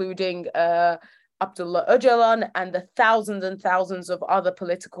 including Abdullah Öcalan and the thousands and thousands of other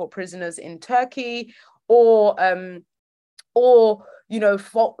political prisoners in Turkey, or kind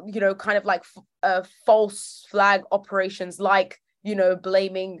of like false flag operations, like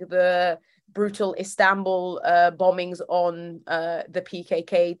blaming the brutal Istanbul bombings on the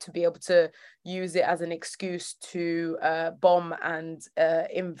PKK to be able to use it as an excuse to bomb and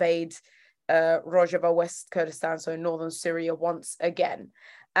invade Rojava, West Kurdistan, so northern Syria once again.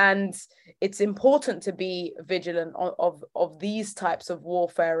 And it's important to be vigilant of these types of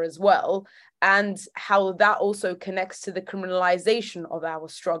warfare as well, and how that also connects to the criminalization of our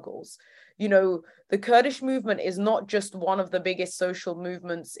struggles. The Kurdish movement is not just one of the biggest social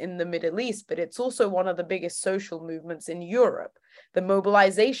movements in the Middle East, but it's also one of the biggest social movements in Europe. The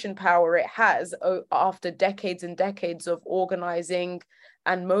mobilization power it has after decades and decades of organizing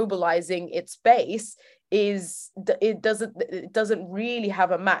and mobilizing its base it doesn't really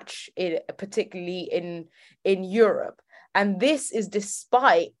have a match, particularly in Europe. And this is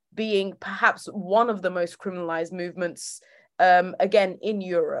despite being perhaps one of the most criminalized movements again in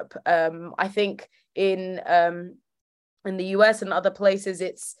Europe. I think in the US and other places,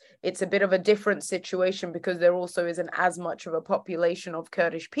 it's a bit of a different situation because there also isn't as much of a population of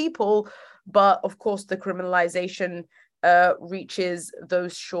Kurdish people, but of course the criminalization reaches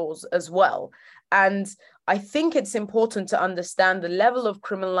those shores as well. And I think it's important to understand the level of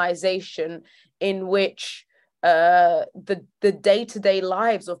criminalization in which the day-to-day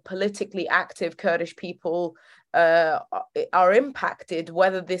lives of politically active Kurdish people are impacted,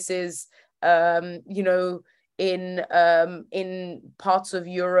 whether this is in parts of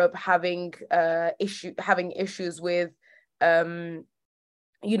Europe having issues with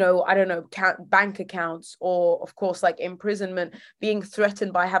bank accounts, or of course like imprisonment, being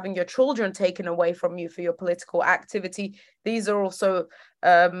threatened by having your children taken away from you for your political activity. These are also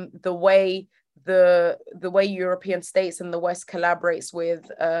the way European states and the West collaborates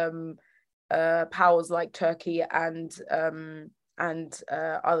with powers like Turkey and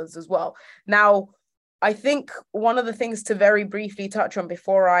others as well. Now, I think one of the things to very briefly touch on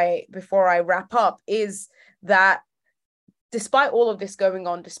before I wrap up is that despite all of this going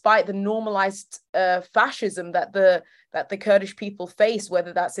on, despite the normalized fascism that the Kurdish people face,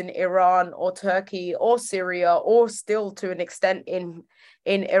 whether that's in Iran or Turkey or Syria, or still to an extent in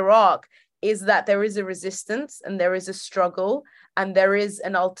Iraq, is that there is a resistance and there is a struggle and there is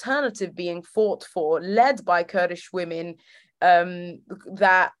an alternative being fought for, led by Kurdish women,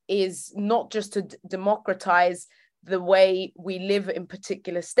 that is not just to democratize the way we live in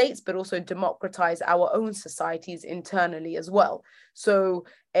particular states, but also democratize our own societies internally as well. So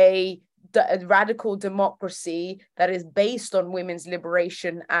a radical democracy that is based on women's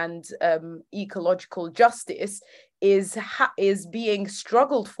liberation and ecological justice is being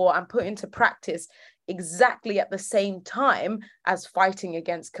struggled for and put into practice exactly at the same time as fighting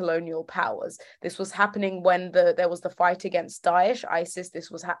against colonial powers. This was happening when there was the fight against Daesh, ISIS.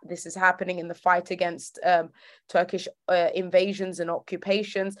 This is happening in the fight against Turkish invasions and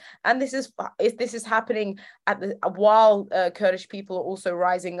occupations, and this is happening while Kurdish people are also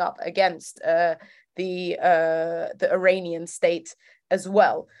rising up against the Iranian state as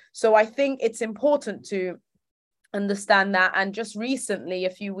well. So I think it's important to understand that. And just recently, a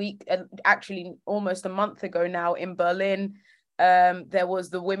few weeks, actually almost a month ago now, in Berlin, There was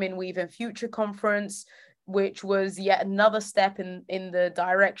the Women Weaving Future Conference, which was yet another step in the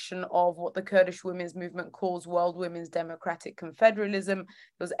direction of what the Kurdish women's movement calls World Women's Democratic Confederalism. There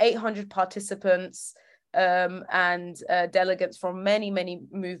was 800 participants and delegates from many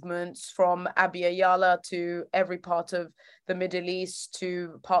movements, from Abya Yala to every part of the Middle East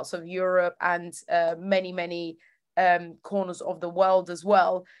to parts of Europe and many corners of the world as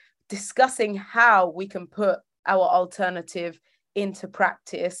well, discussing how we can put our alternative into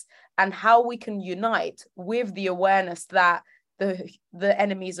practice and how we can unite with the awareness that the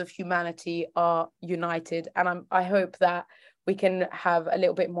enemies of humanity are united. And I hope that we can have a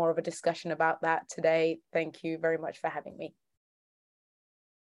little bit more of a discussion about that today. Thank you very much for having me.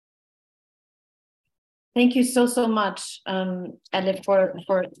 Thank you so much, Elif, for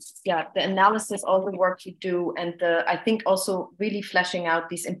the analysis, all the work you do, and I think also really fleshing out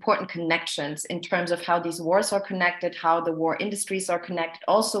these important connections in terms of how these wars are connected, how the war industries are connected,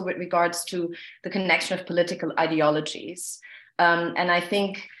 also with regards to the connection of political ideologies. And I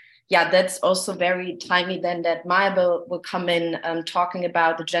think, that's also very timely then that Mayabel will come in talking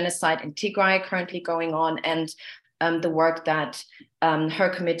about the genocide in Tigray currently going on, and the work that her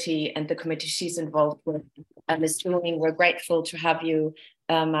committee and the committee she's involved with is doing. We're grateful to have you,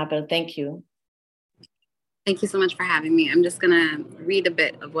 Mayabel. Thank you. Thank you so much for having me. I'm just going to read a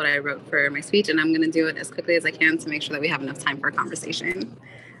bit of what I wrote for my speech, and I'm going to do it as quickly as I can to make sure that we have enough time for a conversation.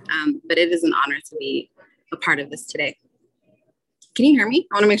 But it is an honor to be a part of this today. Can you hear me?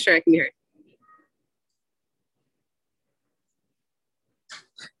 I want to make sure I can be heard.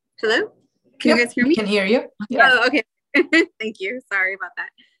 Hello? Can you guys hear me? I can hear you. Yes. Oh, okay. Thank you. Sorry about that.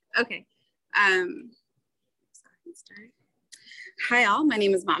 Okay. Hi all, my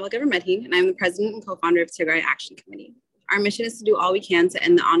name is Mayabel Gebremedhi, and I'm the president and co-founder of Tigray Action Committee. Our mission is to do all we can to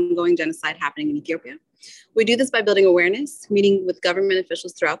end the ongoing genocide happening in Ethiopia. We do this by building awareness, meeting with government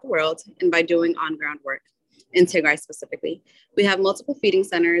officials throughout the world, and by doing on-ground work in Tigray specifically. We have multiple feeding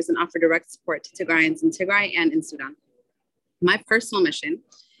centers and offer direct support to Tigrayans in Tigray and in Sudan. My personal mission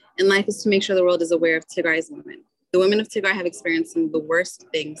in life is to make sure the world is aware of Tigray's women. The women of Tigray have experienced some of the worst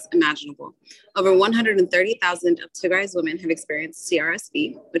things imaginable. Over 130,000 of Tigray's women have experienced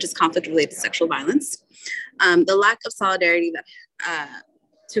CRSV, which is conflict-related sexual violence. The lack of solidarity that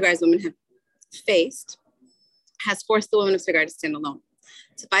Tigray's women have faced has forced the women of Tigray to stand alone,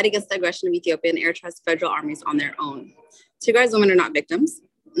 to fight against the aggression of Ethiopia and Eritrea's federal armies on their own. Tigray's women are not victims.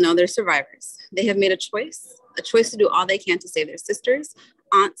 No, they're survivors. They have made a choice to do all they can to save their sisters,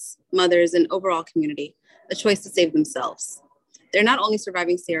 aunts, mothers, and overall community, a choice to save themselves. They're not only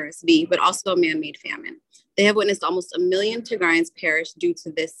surviving CRSV, but also a man-made famine. They have witnessed almost 1 million Tigrayans perish due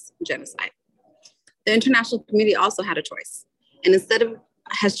to this genocide. The international community also had a choice, and instead of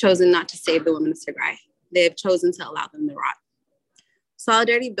has chosen not to save the women of Tigray, they have chosen to allow them to rot.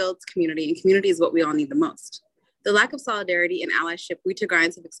 Solidarity builds community, and community is what we all need the most. The lack of solidarity and allyship we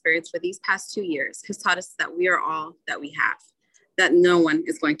Tigrayans have experienced for these past 2 years has taught us that we are all that we have, that no one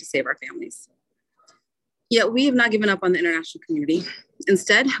is going to save our families. Yet we have not given up on the international community.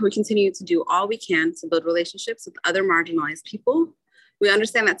 Instead, we continue to do all we can to build relationships with other marginalized people. We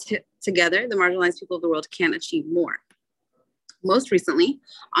understand that together, the marginalized people of the world can achieve more. Most recently,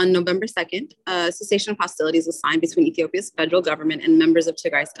 on November 2nd, a cessation of hostilities was signed between Ethiopia's federal government and members of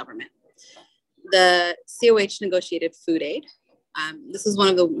Tigray's government. The COH negotiated food aid. This is one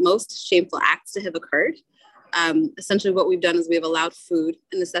of the most shameful acts to have occurred. Essentially what we've done is we've allowed food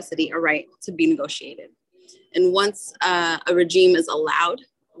and necessity a right to be negotiated. And once a regime is allowed,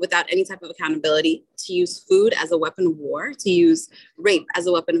 without any type of accountability, to use food as a weapon of war, to use rape as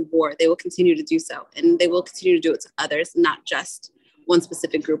a weapon of war, they will continue to do so. And they will continue to do it to others, not just one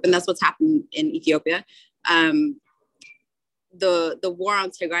specific group. And that's what's happened in Ethiopia. The war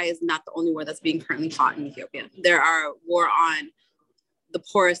on Tigray is not the only war that's being currently fought in Ethiopia. There are war on the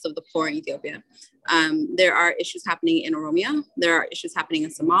poorest of the poor in Ethiopia. There are issues happening in Oromia. There are issues happening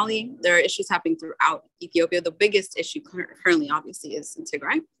in Somali. There are issues happening throughout Ethiopia. The biggest issue currently, obviously, is in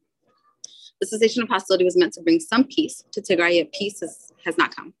Tigray. The cessation of hostility was meant to bring some peace to Tigray, yet peace has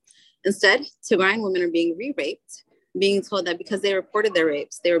not come. Instead, Tigrayan women are being re-raped, being told that because they reported their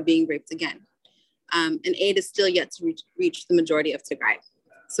rapes, they were being raped again. And aid is still yet to reach the majority of Tigray.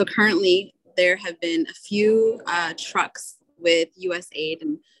 So currently, there have been a few trucks with USAID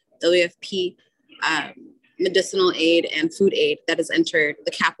and WFP medicinal aid and food aid that has entered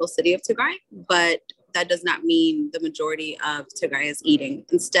the capital city of Tigray, but that does not mean the majority of Tigray is eating.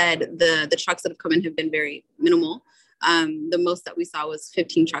 Instead, the trucks that have come in have been very minimal. The most that we saw was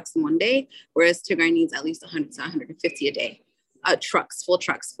 15 trucks in one day, whereas Tigray needs at least 100 to 150 a day, full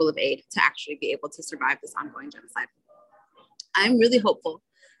trucks full of aid to actually be able to survive this ongoing genocide. I'm really hopeful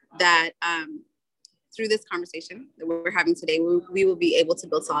that through this conversation that we're having today, we will be able to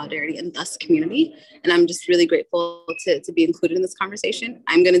build solidarity and thus community. And I'm just really grateful to be included in this conversation.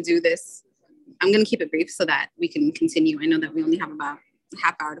 I'm going to do this. I'm going to keep it brief so that we can continue. I know that we only have about a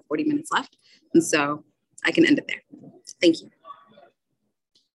half hour to 40 minutes left. And so I can end it there. Thank you.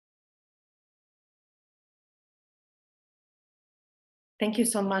 Thank you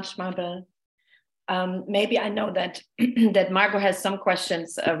so much, Mabel. Maybe I know that that Margot has some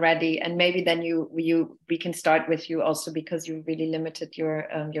questions ready, and maybe then we can start with you also, because you really limited your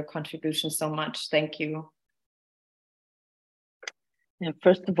contribution so much. Thank you. And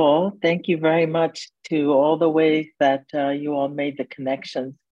first of all, thank you very much to all the ways that you all made the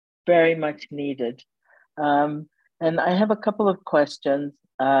connections. Very much needed. And I have a couple of questions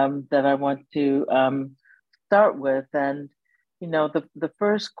that I want to start with. And, the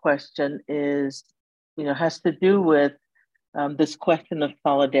first question is, has to do with this question of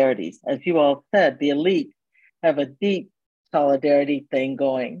solidarities. As you all said, the elite have a deep solidarity thing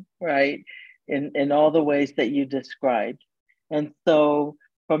going, right? In all the ways that you described. And so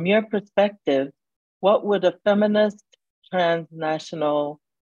from your perspective, what would a feminist, transnational,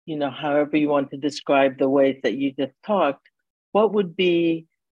 however you want to describe the ways that you just talked, what would be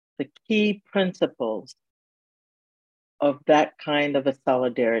the key principles of that kind of a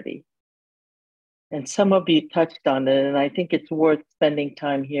solidarity? And some of you touched on it, and I think it's worth spending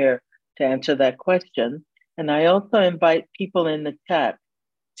time here to answer that question. And I also invite people in the chat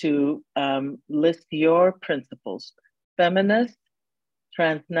to list your principles: feminist,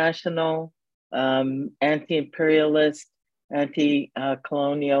 transnational, anti-imperialist,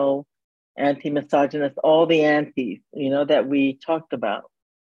 anti-colonial, anti-misogynist, all the antis, that we talked about.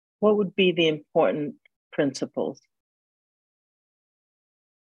 What would be the important principles?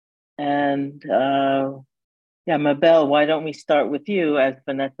 And Mabel, why don't we start with you, as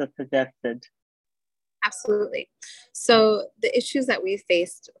Vanessa suggested? Absolutely. So the issues that we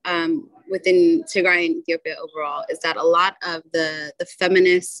faced within Tigray and Ethiopia overall is that a lot of the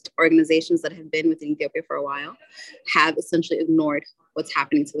feminist organizations that have been within Ethiopia for a while have essentially ignored what's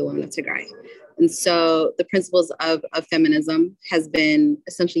happening to the women of Tigray. And so the principles of feminism has been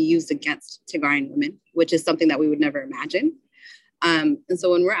essentially used against Tigrayan women, which is something that we would never imagine. And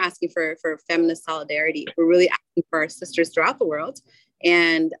so when we're asking for feminist solidarity, we're really asking for our sisters throughout the world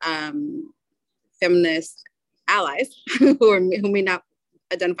and feminist allies who may not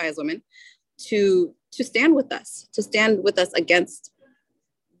identify as women to stand with us, against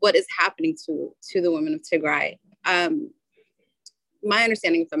what is happening to the women of Tigray. My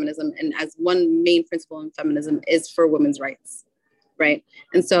understanding of feminism, and as one main principle in feminism, is for women's rights, right?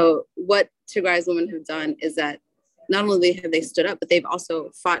 And so what Tigray's women have done is that not only have they stood up, but they've also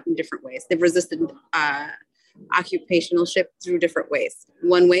fought in different ways. They've resisted occupationalship through different ways.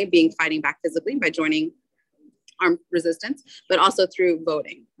 One way being fighting back physically by joining armed resistance, but also through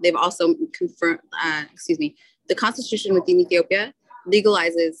voting. They've also confirmed, the constitution within Ethiopia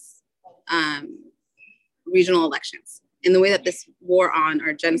legalizes regional elections. And the way that this war on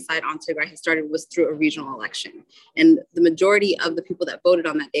or genocide on Tigray has started was through a regional election. And the majority of the people that voted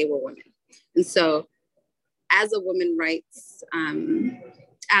on that day were women. And so as a women's rights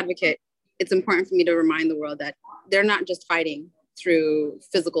advocate, it's important for me to remind the world that they're not just fighting through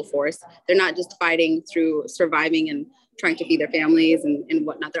physical force. They're not just fighting through surviving and trying to feed their families and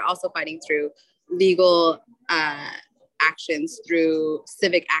whatnot. They're also fighting through legal actions, through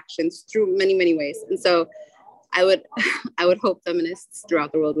civic actions, through many, many ways. And so I would hope feminists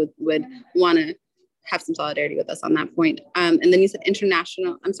throughout the world would want to have some solidarity with us on that point. And then you said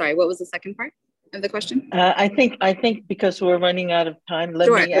international. I'm sorry, what was the second part of the question? I think because we're running out of time, let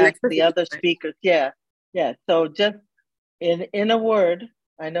me ask the other speakers. Yeah. So just in a word,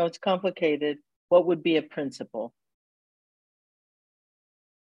 I know it's complicated. What would be a principle?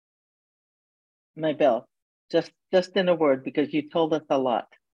 Mabel, just in a word, because you told us a lot.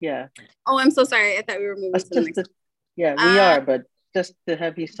 Yeah. Oh, I'm so sorry. I thought we were moving to the next. Yeah, we are, but just to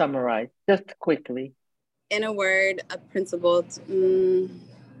have you summarize, just quickly. In a word, a principle. I'm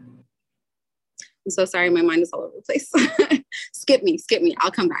so sorry, my mind is all over the place. Skip me.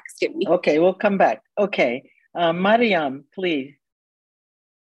 I'll come back. Skip me. Okay, we'll come back. Okay. Mariam, please.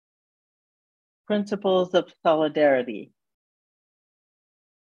 Principles of solidarity.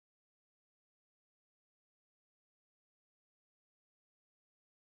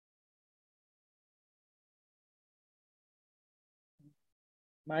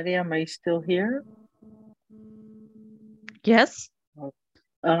 Mariam, are you still here? Yes.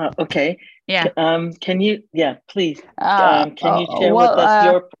 Okay. Yeah. Can you? Yeah, please. Can you share with us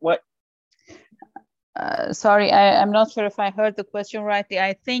your what? Sorry, I'm not sure if I heard the question rightly.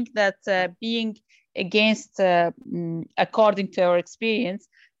 I think that being against, according to our experience,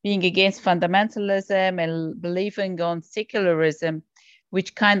 being against fundamentalism and believing on secularism,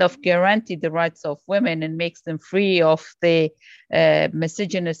 which kind of guarantee the rights of women and makes them free of the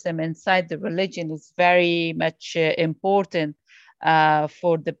misogynism inside the religion, is very much important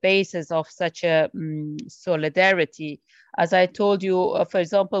for the basis of such a solidarity. As I told you, for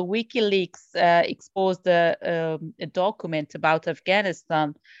example, WikiLeaks exposed a document about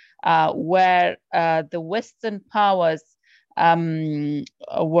Afghanistan where the Western powers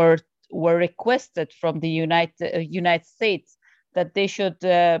were requested from the United States that they should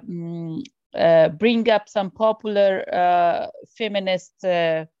bring up some popular feminist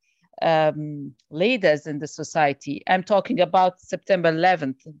leaders in the society. I'm talking about September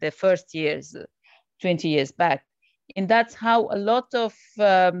 11th, the first years, 20 years back. And that's how a lot of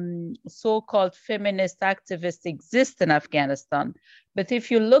so-called feminist activists exist in Afghanistan. But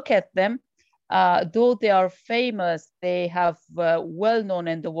if you look at them, though they are famous, they have well-known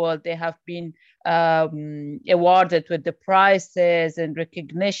in the world, they have been awarded with the prizes and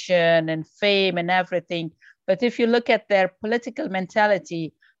recognition and fame and everything. But if you look at their political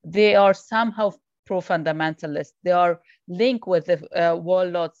mentality, they are somehow pro-fundamentalist. They are linked with the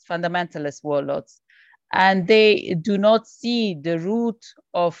warlords, fundamentalist warlords. And they do not see the root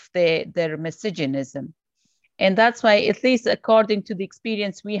of their misogynism. And that's why, at least according to the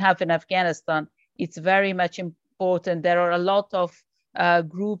experience we have in Afghanistan, it's very much important. There are a lot of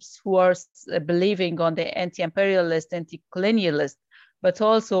groups who are believing on the anti-imperialist, anti-colonialist, but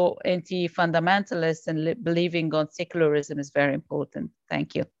also anti-fundamentalist, and believing on secularism is very important.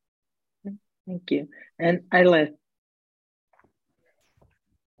 Thank you. Thank you. And Ayelet.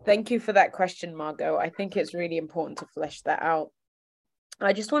 Thank you for that question, Margot. I think it's really important to flesh that out.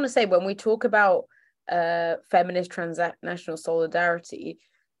 I just want to say, when we talk about feminist transnational solidarity,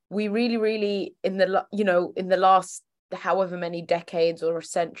 we really in the last however many decades or a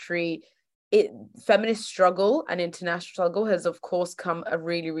century, feminist struggle and international struggle has of course come a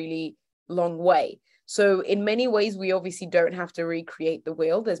really long way. So in many ways, we obviously don't have to recreate the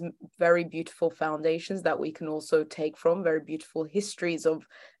wheel. There's very beautiful foundations that we can also take from, very beautiful histories of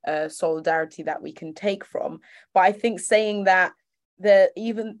solidarity that we can take from. But I think saying that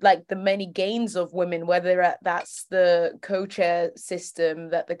even like the many gains of women, whether that's the co-chair system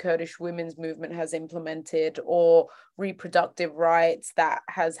that the Kurdish women's movement has implemented, or reproductive rights that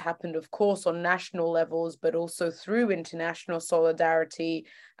has happened, of course, on national levels, but also through international solidarity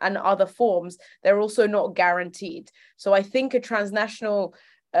and other forms, they're also not guaranteed. So I think a transnational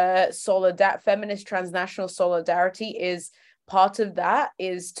feminist transnational solidarity is part of that,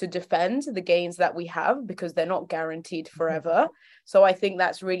 is to defend the gains that we have, because they're not guaranteed forever. So I think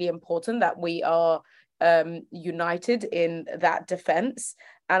that's really important that we are united in that defense.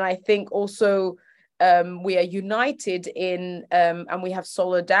 And I think also we are united in and we have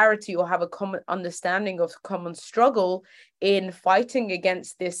solidarity, or have a common understanding of common struggle in fighting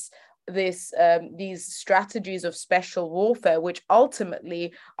against these strategies of special warfare, which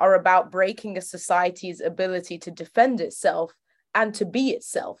ultimately are about breaking a society's ability to defend itself and to be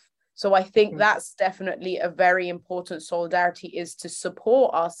itself. So I think that's definitely a very important solidarity, is to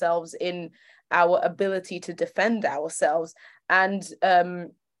support ourselves in our ability to defend ourselves. And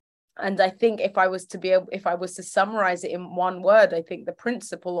I think if I was to summarize it in one word, I think the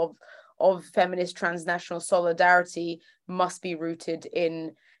principle of feminist transnational solidarity must be rooted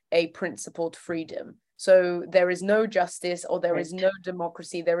in a principled freedom. So there is no justice, or there is no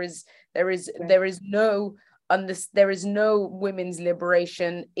democracy. There is no women's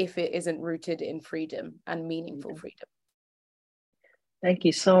liberation if it isn't rooted in freedom and meaningful freedom. Thank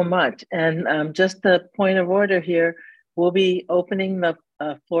you so much. And just a point of order here, we'll be opening the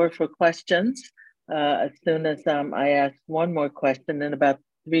floor for questions as soon as I ask one more question in about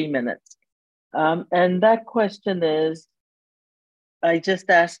 3 minutes. And that question is, I just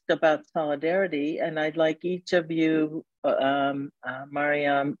asked about solidarity, and I'd like each of you,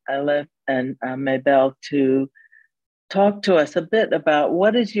 Mariam, Ayelet, and Maybelle, to talk to us a bit about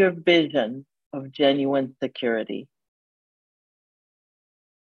what is your vision of genuine security?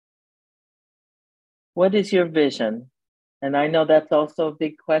 What is your vision? And I know that's also a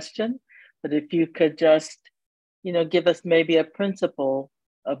big question, but if you could just, give us maybe a principle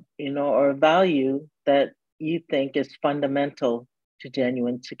of, or a value that you think is fundamental to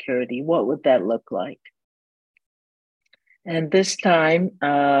genuine security, what would that look like? And this time,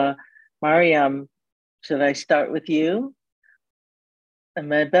 Mariam, should I start with you? And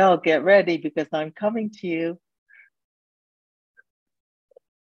Maybelle, get ready, because I'm coming to you.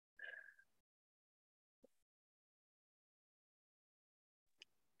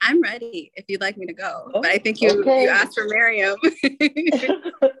 I'm ready if you'd like me to go, Oh, but I think you asked for Miriam.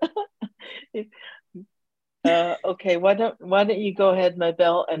 Okay, why don't you go ahead,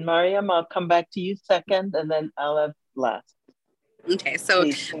 Mabel, and Mariam, I'll come back to you second, and then I'll have last. Okay, so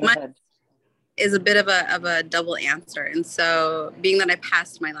mine is a bit of a double answer. And so being that I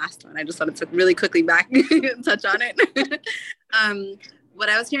passed my last one, I just wanted to really quickly touch on it. What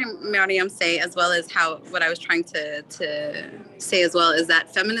I was hearing Mariam say, as well as what I was trying to say as well, is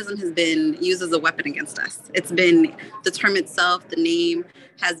that feminism has been used as a weapon against us. It's been, the term itself, the name,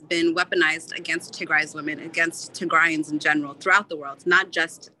 has been weaponized against Tigray's women, against Tigrayans in general, throughout the world, not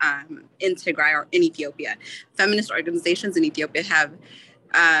just in Tigray or in Ethiopia. Feminist organizations in Ethiopia have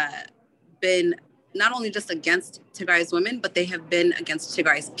been not only just against Tigray's women, but they have been against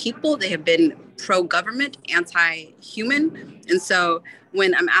Tigray's people. They have been pro-government, anti-human. And so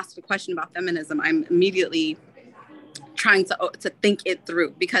when I'm asked a question about feminism, I'm immediately trying to think it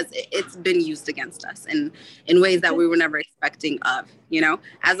through, because it's been used against us in ways that we were never expecting of,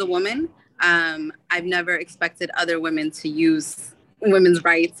 As a woman, I've never expected other women to use women's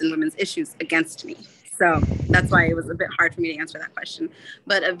rights and women's issues against me. So that's why it was a bit hard for me to answer that question.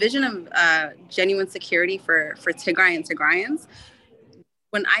 But a vision of genuine security for Tigray and Tigrayans,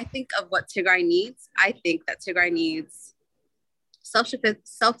 when I think of what Tigray needs, I think that Tigray needs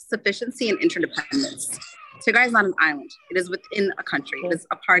self-sufficiency and interdependence. Tigray is not an island. It is within a country. It is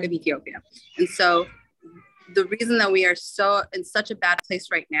a part of Ethiopia. And so the reason that we are in such a bad place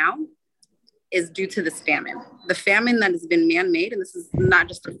right now is due to this famine. The famine that has been man-made, and this is not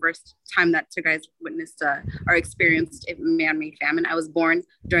just the first time that Tigray has witnessed or experienced a man-made famine. I was born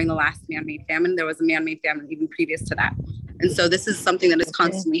during the last man-made famine. There was a man-made famine even previous to that. And so this is something that is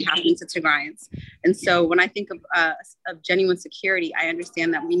constantly happening to Tigrayans. And so when I think of genuine security, I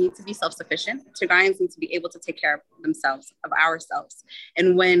understand that we need to be self-sufficient. Tigrayans need to be able to take care of themselves, of ourselves.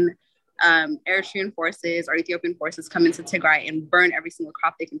 And when Eritrean forces or Ethiopian forces come into Tigray and burn every single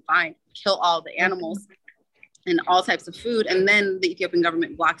crop they can find, kill all the animals and all types of food, and then the Ethiopian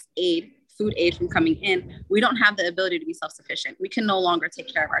government blocks food aid from coming in, we don't have the ability to be self-sufficient. We can no longer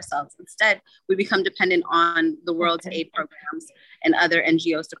take care of ourselves. Instead, we become dependent on the world's aid programs and other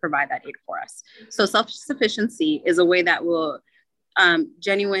NGOs to provide that aid for us. So self-sufficiency is a way that will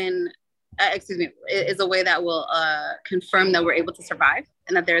is a way that will confirm that we're able to survive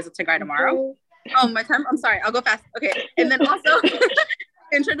and that there is a Tigray tomorrow. Oh, my time? I'm sorry, I'll go fast. Okay, and then also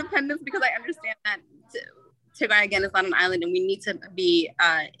interdependence, because I understand that Tigray, again, is not an island, and we need to be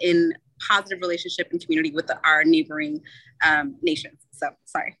in positive relationship and community with our neighboring nations. So,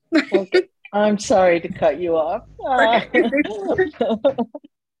 sorry. Okay. I'm sorry to cut you off.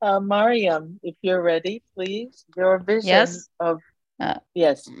 Mariam, if you're ready, please. Your vision of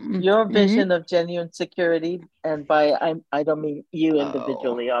your vision of genuine security, and by I don't mean you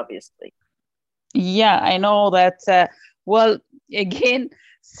individually, obviously. Yeah, I know that. Well, again,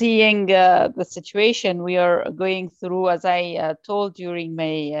 seeing the situation we are going through, as I told during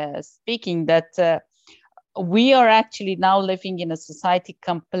my speaking, that we are actually now living in a society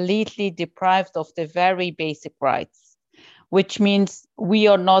completely deprived of the very basic rights, which means we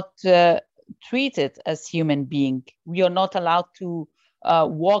are not treated as human beings. We are not allowed to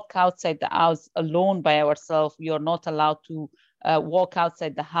walk outside the house alone by ourselves. We are not allowed to walk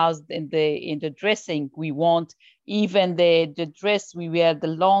outside the house in the dressing we want. Even the dress we wear, the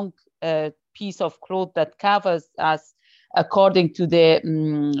long piece of cloth that covers us according to the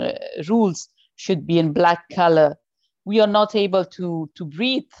rules, should be in black color. We are not able to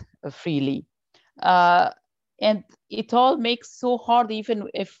breathe freely. And it all makes so hard, even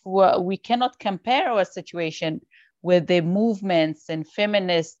if we cannot compare our situation with the movements and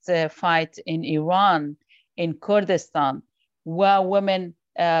feminist fight in Iran, in Kurdistan, where women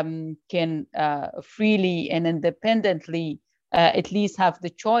can freely and independently at least have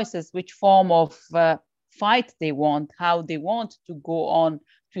the choices which form of fight they want, how they want to go on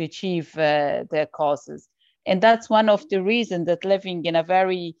to achieve their causes. And that's one of the reasons that living in a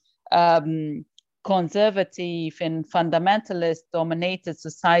very conservative and fundamentalist dominated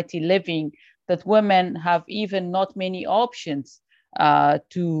society, living that women have even not many options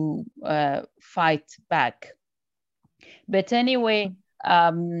to fight back. But anyway,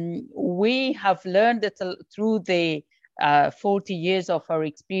 we have learned that through the 40 years of our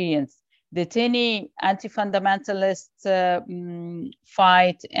experience, that any anti-fundamentalist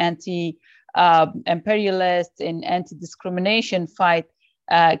fight, anti-imperialist and anti-discrimination fight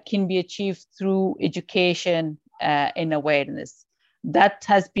can be achieved through education and awareness. That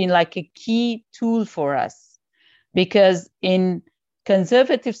has been like a key tool for us, because in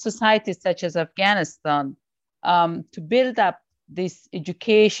conservative societies such as Afghanistan, to build up this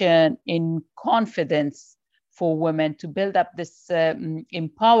education in confidence for women, to build up this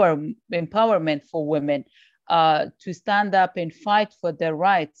empowerment for women, to stand up and fight for their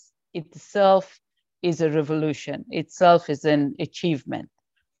rights, itself is a revolution, itself is an achievement.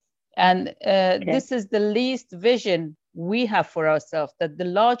 And this is the least vision we have for ourselves, that the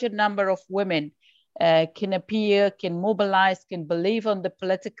larger number of women can appear, can mobilize, can believe on the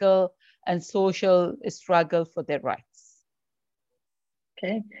political and social struggle for their rights.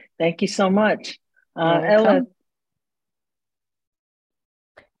 Okay, thank you so much. Ella.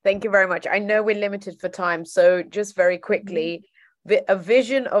 Thank you very much. I know we're limited for time, so just very quickly, a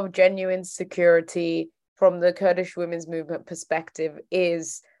vision of genuine security from the Kurdish women's movement perspective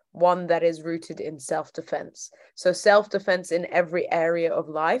is one that is rooted in self-defense. So self-defense in every area of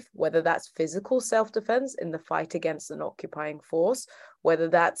life, whether that's physical self-defense in the fight against an occupying force, whether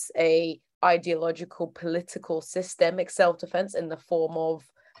that's a ideological, political, systemic self-defense in the form of,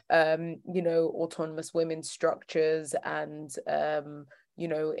 autonomous women's structures and,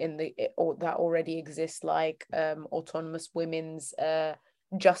 that already exists, like autonomous women's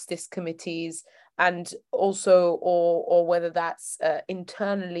justice committees, and also, or whether that's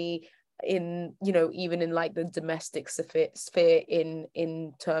internally in, even in like the domestic sphere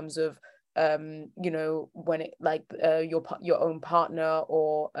in terms of, when it like your own partner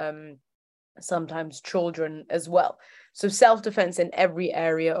or sometimes children as well. So self-defense in every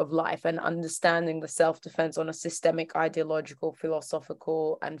area of life, and understanding the self-defense on a systemic, ideological,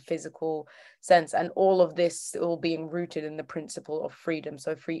 philosophical, and physical sense. And all of this all being rooted in the principle of freedom.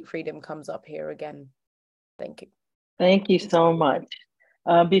 So freedom comes up here again. Thank you. Thank you so much.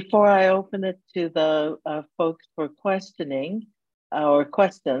 Before I open it to the folks for questioning or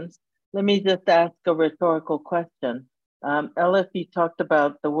questions, let me just ask a rhetorical question. Ella, you talked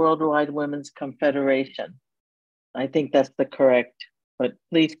about the Worldwide Women's Confederation. I think that's the correct, but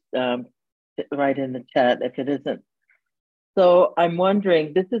please write in the chat if it isn't. So I'm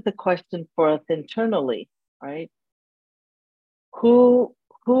wondering, this is a question for us internally, right? Who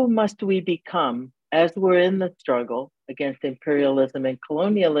must we become as we're in the struggle against imperialism and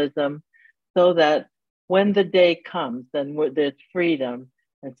colonialism, so that when the day comes and there's freedom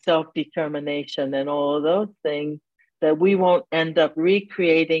and self-determination and all of those things, that we won't end up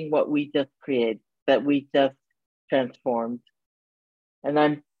recreating what we just created, that we just transformed. And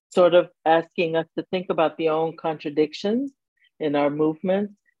I'm sort of asking us to think about the own contradictions in our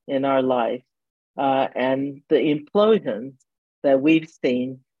movements, in our life, and the implosions that we've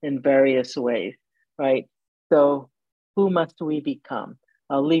seen in various ways, right? So who must we become?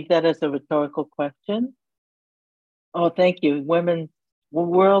 I'll leave that as a rhetorical question. Oh, thank you.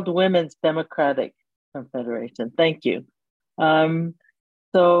 World Women's Democratic Confederation. Thank you.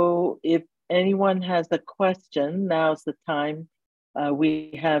 So if anyone has a question, now's the time.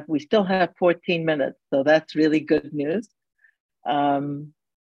 We still have 14 minutes, so that's really good news. Are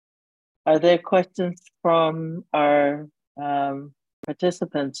there questions from our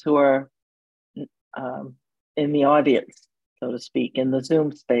participants who are in the audience, so to speak, in the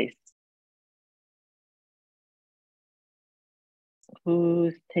Zoom space?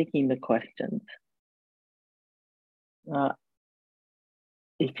 Who's taking the questions?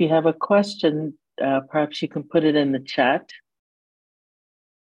 If you have a question, perhaps you can put it in the chat,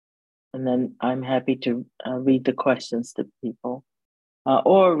 and then I'm happy to read the questions to people,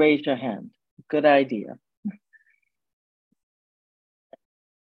 or raise your hand. Good idea.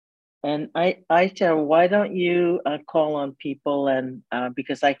 And Aisha, why don't you call on people, and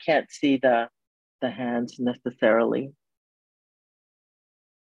because I can't see the hands necessarily.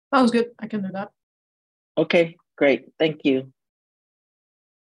 Sounds good. I can do that. Okay, great. Thank you.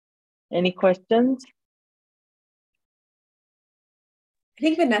 Any questions? I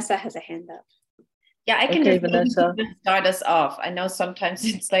think Vanessa has a hand up. Yeah, I can Vanessa, start us off. I know sometimes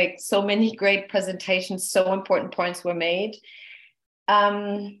it's like so many great presentations, so important points were made.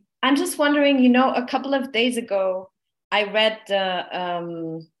 I'm just wondering, a couple of days ago, I read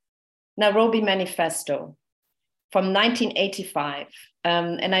the Nairobi Manifesto from 1985.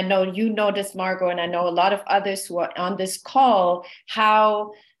 And I know you know this, Margot, and I know a lot of others who are on this call,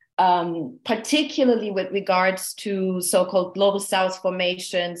 how particularly with regards to so-called global South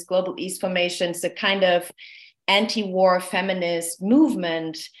formations, global East formations, the kind of anti-war feminist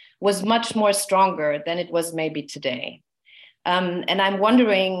movement was much more stronger than it was maybe today. And I'm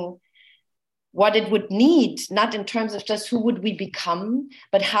wondering what it would need, not in terms of just who would we become,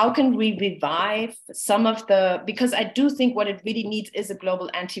 but how can we revive some of because I do think what it really needs is a global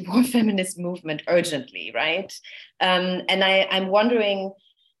anti-war feminist movement urgently, right? And I'm wondering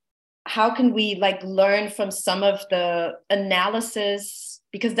how can we like learn from some of the analysis,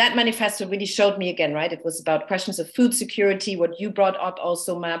 because that manifesto really showed me again, right? It was about questions of food security, what you brought up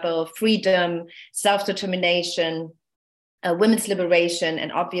also, Mabel, freedom, self-determination, women's liberation,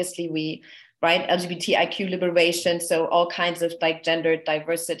 and obviously right, LGBTIQ liberation, so all kinds of like gender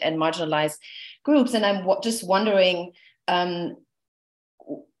diverse and marginalized groups. And I'm just wondering,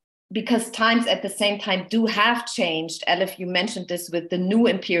 because times at the same time do have changed. Elif, you mentioned this with the new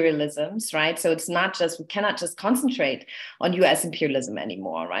imperialisms, right? So it's not just, we cannot just concentrate on US imperialism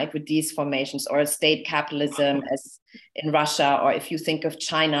anymore, right? With these formations, or state capitalism as in Russia, or if you think of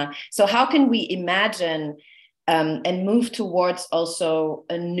China. So how can we imagine and move towards also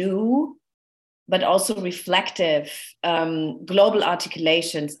a new, but also reflective global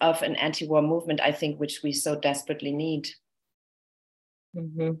articulations of an anti-war movement, I think, which we so desperately need.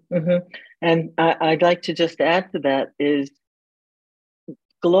 Mm-hmm, mm-hmm. And I'd like to just add to that is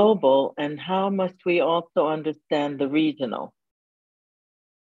global, and how must we also understand the regional?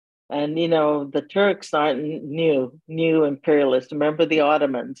 And, you know, the Turks aren't new imperialists. Remember the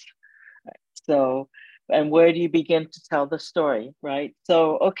Ottomans. So, and where do you begin to tell the story, right?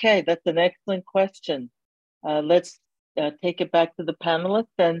 So, okay, that's an excellent question. Let's take it back to the panelists.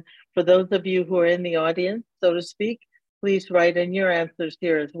 And for those of you who are in the audience, so to speak, please write in your answers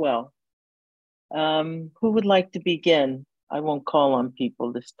here as well. Who would like to begin? I won't call on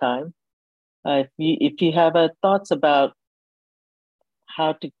people this time. If you have thoughts about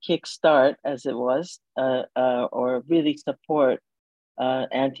how to kickstart, as it was, or really support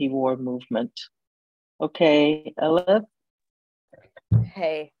anti-war movement. Okay, Elif?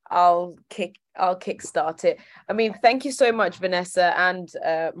 Hey, I'll kickstart it. I mean, thank you so much, Vanessa and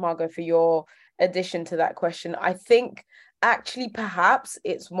Margot, for your addition to that question. I think actually perhaps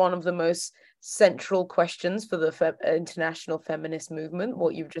it's one of the most central questions for the international feminist movement,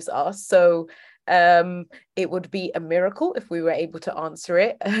 what you've just asked. So it would be a miracle if we were able to answer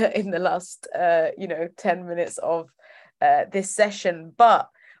it in the last 10 minutes of this session. But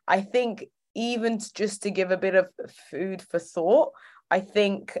I think even just to give a bit of food for thought, I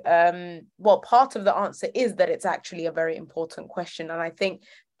think, part of the answer is that it's actually a very important question. And I think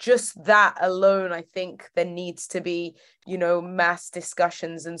just that alone, I think there needs to be, mass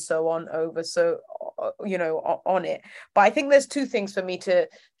discussions and so on on it. But I think there's two things for me to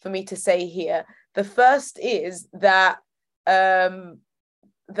say here. The first is that,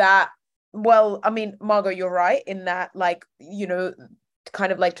 Margot, you're right in that,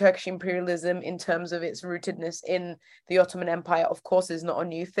 kind of like Turkish imperialism in terms of its rootedness in the Ottoman Empire, of course, is not a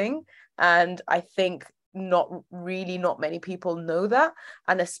new thing. And I think not many people know that.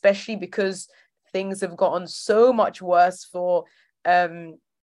 And especially because things have gotten so much worse for,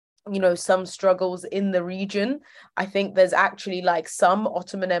 some struggles in the region. I think there's actually some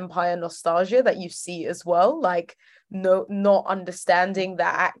Ottoman Empire nostalgia that you see as well, not understanding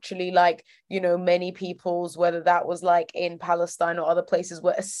that actually many peoples, whether that was in Palestine or other places,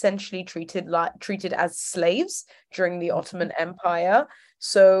 were essentially treated as slaves during the Ottoman Empire.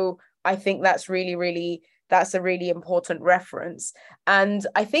 So I think that's that's a really important reference. And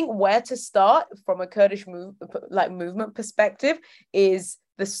I think where to start from a Kurdish movement perspective is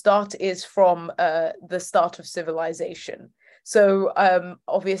the start is from the start of civilization. So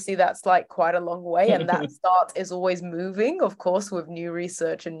obviously that's quite a long way, and that start is always moving, of course, with new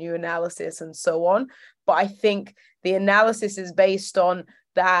research and new analysis and so on. But I think the analysis is based on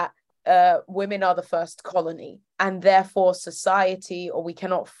that women are the first colony, and therefore society, or we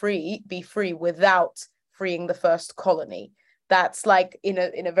cannot be free without freeing the first colony. That's in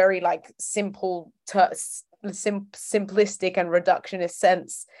a very simple simplistic and reductionist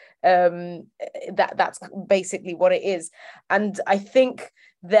sense, that's basically what it is. And I think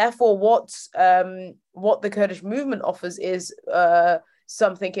therefore what the Kurdish movement offers is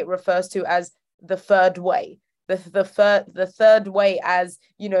something it refers to as the third way. The third way, as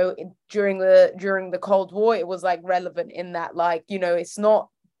during the Cold War, it was relevant in that it's not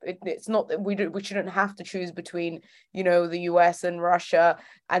that we shouldn't have to choose between the US and Russia.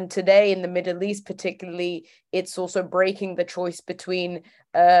 And today in the Middle East particularly, it's also breaking the choice between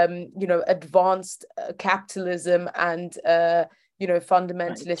advanced capitalism and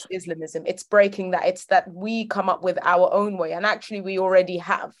fundamentalist Islamism. It's breaking that. It's that we come up with our own way, and actually we already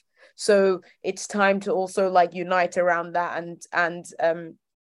have. So it's time to also unite around that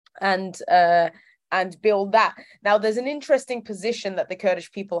and build that. Now, there's an interesting position that the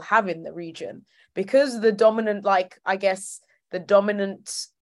Kurdish people have in the region, because the dominant, the dominant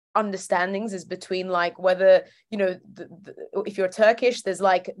understandings is between whether, if you're Turkish, there's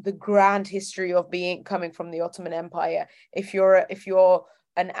the grand history of coming from the Ottoman Empire. If you're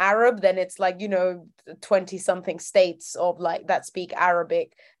an Arab, then it's like, 20 something states of like that speak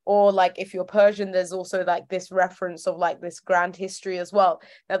Arabic. Or like if you're Persian, there's also like this reference of like this grand history as well.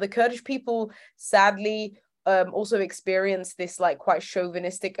 Now the Kurdish people sadly also experience this like quite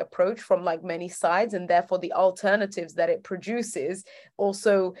chauvinistic approach from like many sides, and therefore the alternatives that it produces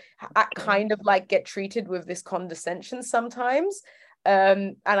also kind of like get treated with this condescension sometimes.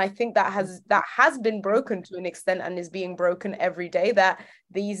 And I think that has been broken to an extent and is being broken every day, that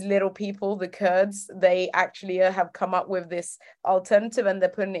these little people, the Kurds, they actually have come up with this alternative and they're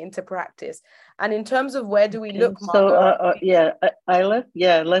putting it into practice. And in terrs of where do we look, Margot? Isla,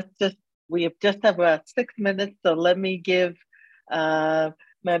 we just have about 6 minutes, so let me give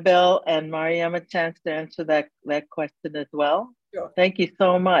Mabel and Mariam a chance to answer that question as well. Sure. Thank you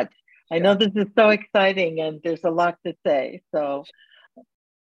so much. I know this is so exciting and there's a lot to say. So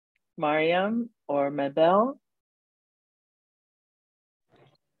Mariam or Mabel?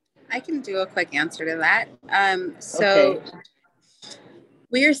 I can do a quick answer to that. Okay.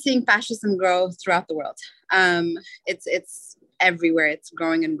 We are seeing fascism grow throughout the world. It's everywhere. It's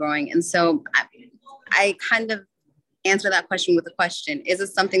growing and growing. And so I kind of answer that question with a question. Is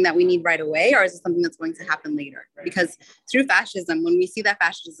this something that we need right away, or is it something that's going to happen later? Because through fascism, when we see that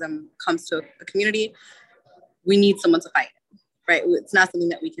fascism comes to a community, we need someone to fight it, right? It's not something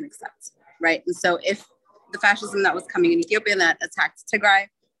that we can accept, right? And so if the fascism that was coming in Ethiopia that attacked Tigray,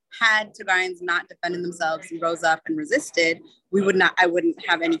 had Tigrayans not defended themselves and rose up and resisted, I wouldn't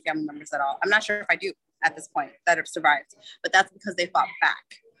have any family members at all. I'm not sure if I do at this point that have survived, but that's because they fought back.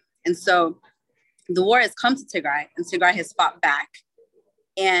 And so the war has come to Tigray, and Tigray has fought back.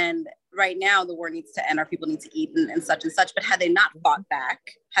 And right now the war needs to end, our people need to eat and such and such. But had they not fought back,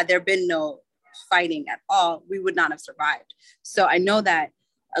 had there been no fighting at all, we would not have survived. So I know that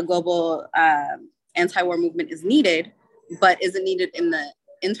a global anti-war movement is needed, but is it needed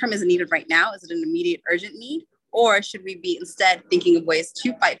is it needed right now? Is it an immediate urgent need? Or should we be instead thinking of ways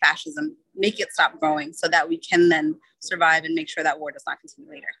to fight fascism, make it stop growing so that we can then survive and make sure that war does not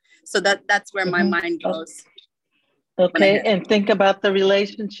continue later? So that's where my mind goes. Okay, and think about the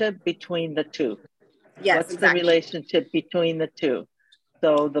relationship between the two. Yes, What's exactly. the relationship between the two?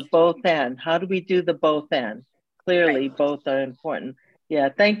 So the both and, how do we do the both and? Clearly, right. Both are important. Yeah,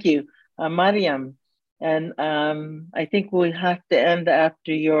 thank you. Mariam, and I think we have to end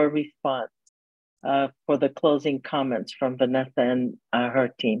after your response for the closing comments from Vanessa and her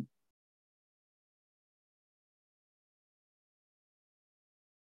team.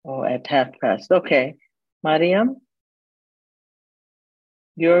 Oh, at past. Okay. Mariam,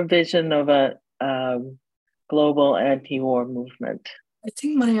 your vision of a global anti-war movement. I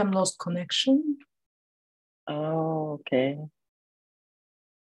think Mariam lost connection. Oh, okay.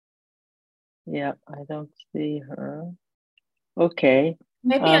 Yeah, I don't see her. Okay.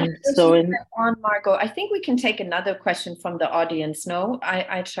 Maybe on Margot. I think we can take another question from the audience. No,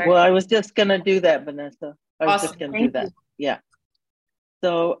 I tried. Well, I was just gonna do that, Vanessa. I was awesome. just gonna do that. Yeah.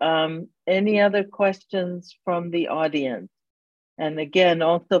 So, any other questions from the audience? And again,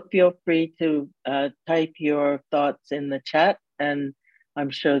 also feel free to type your thoughts in the chat, and I'm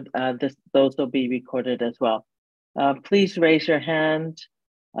sure those will be recorded as well. Please raise your hand,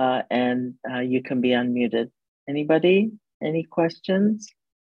 and you can be unmuted. Anybody? Any questions?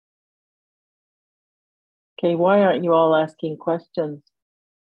 Okay, why aren't you all asking questions?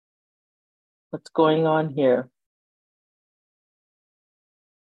 What's going on here?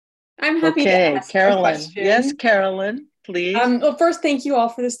 I'm happy to ask Carolyn. a question. Yes, Carolyn, please. Well, first, thank you all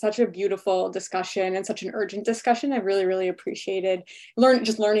for such a beautiful discussion and such an urgent discussion. I really, really appreciated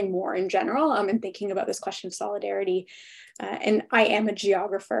learning more in general and thinking about this question of solidarity. And I am a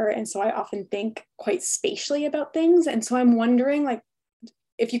geographer, and so I often think quite spatially about things. And so I'm wondering, like,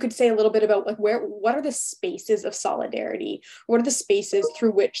 if you could say a little bit about like what are the spaces of solidarity? What are the spaces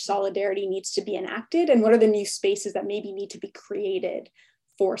through which solidarity needs to be enacted? And what are the new spaces that maybe need to be created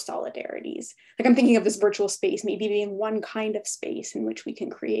for solidarities? Like, I'm thinking of this virtual space maybe being one kind of space in which we can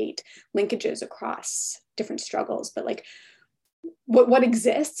create linkages across different struggles, but like what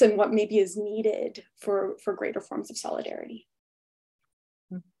exists and what maybe is needed for greater forms of solidarity.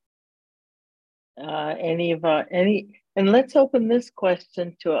 And let's open this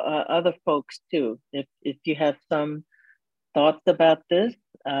question to other folks too. If you have some thoughts about this,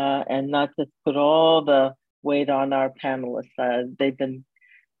 and not just put all the weight on our panelists. They've been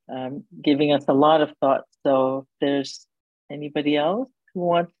giving us a lot of thoughts. So if there's anybody else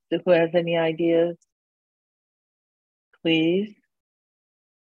who has any ideas, please.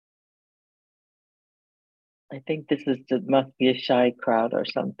 I think must be a shy crowd or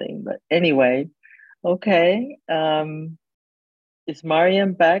something, but anyway, okay. Is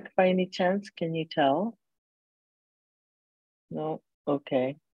Mariam back by any chance? Can you tell? No?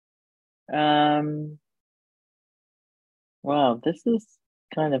 Okay. Wow, this is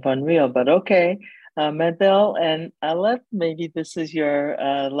kind of unreal, but okay. Mabel and Aleph, maybe this is your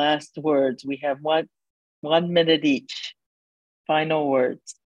last words. We have 1 minute each, final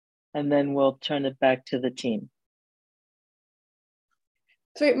words, and then we'll turn it back to the team.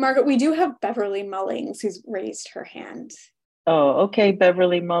 Sorry, Margaret, we do have Beverly Mullings who's raised her hand. Oh, okay,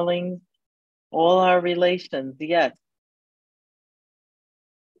 Beverly Mullings, all our relations, yes.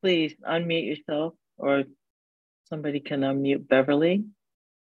 Please unmute yourself, or somebody can unmute Beverly.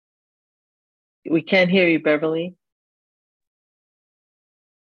 We can't hear you, Beverly.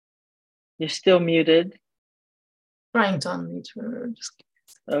 You're still muted. Trying to unmute her.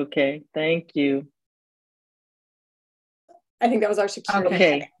 Okay, thank you. I think that was our security.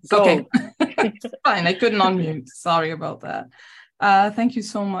 Okay, go. Okay. Fine, I couldn't unmute. Sorry about that. Thank you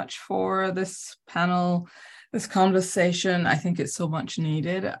so much for this panel, this conversation. I think it's so much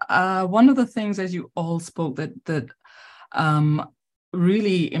needed. One of the things, as you all spoke, that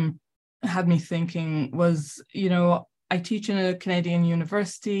really had me thinking was, you know, I teach in a Canadian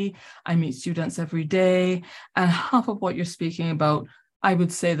university. I meet students every day, and half of what you're speaking about, I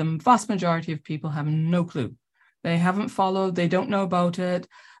would say the vast majority of people have no clue. They haven't followed, they don't know about it.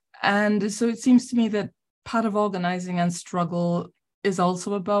 And so it seems to me that part of organizing and struggle is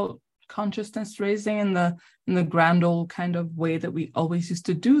also about consciousness raising in the grand old kind of way that we always used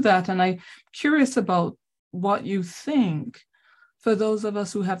to do that. And I'm curious about what you think for those of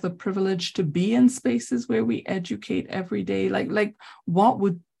us who have the privilege to be in spaces where we educate every day, like what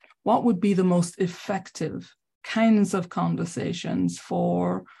would be the most effective kinds of conversations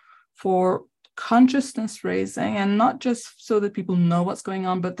for consciousness raising, and not just so that people know what's going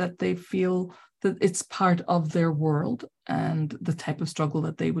on, but that they feel that it's part of their world and the type of struggle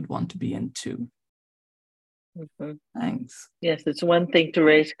that they would want to be into. Mm-hmm. Thanks. Yes, it's one thing to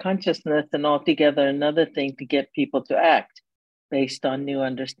raise consciousness and altogether another thing to get people to act based on new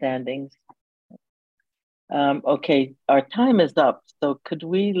understandings. Okay, our time is up. So could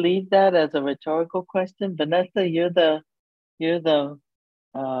we leave that as a rhetorical question? Vanessa, you're the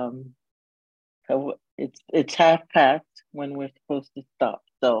it's 1:30 when we're supposed to stop.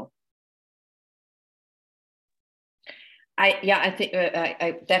 So I think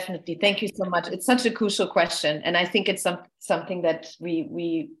I definitely thank you so much. It's such a crucial question, and I think it's something that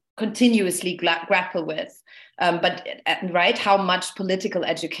we continuously grapple with. But right, how much political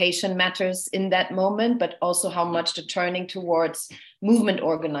education matters in that moment, but also how much the turning towards movement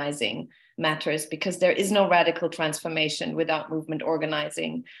organizing matters, because there is no radical transformation without movement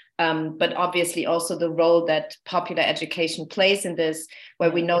organizing. But obviously also the role that popular education plays in this, where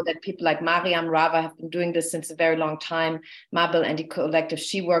we know that people like Mariam Rava have been doing this since a very long time, Mabel and the collective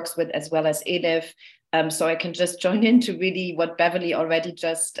she works with, as well as Elif. So I can just join into really what Beverly already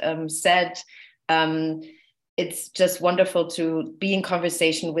just said. It's just wonderful to be in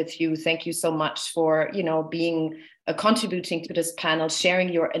conversation with you. Thank you so much for, being contributing to this panel, sharing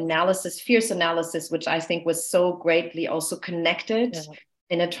your analysis, fierce analysis, which I think was so greatly also connected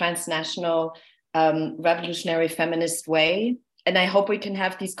in a transnational revolutionary feminist way. And I hope we can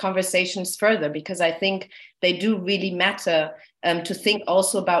have these conversations further, because I think they do really matter, to think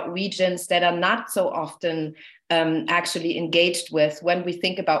also about regions that are not so often actually engaged with when we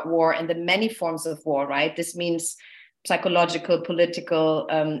think about war and the many forms of war, right? This means psychological, political,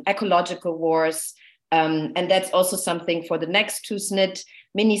 ecological wars. And that's also something for the next two SNID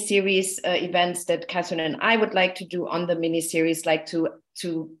mini-series events that Catherine and I would like to do on the mini-series, like to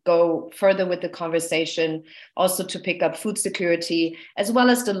go further with the conversation, also to pick up food security, as well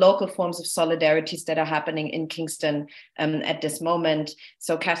as the local forms of solidarities that are happening in Kingston at this moment.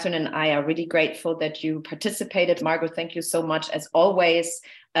 So Catherine and I are really grateful that you participated. Margaret, thank you so much, as always,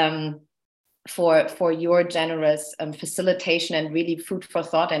 for your generous facilitation and really food for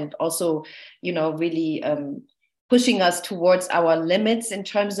thought, and also, really pushing us towards our limits in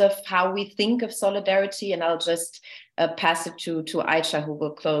terms of how we think of solidarity. And I'll just pass it to Aisha, who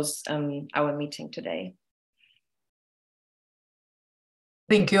will close our meeting today.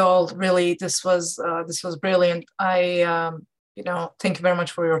 Thank you all. Really, this was brilliant. I thank you very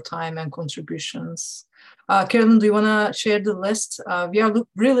much for your time and contributions. Carolyn, do you want to share the list? We are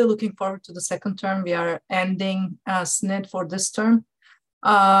really looking forward to the second term. We are ending SNID for this term.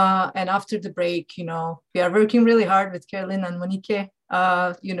 And after the break, we are working really hard with Carolyn and Monique,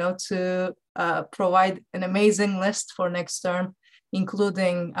 to provide an amazing list for next term,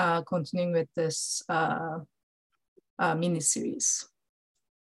 including continuing with this mini-series.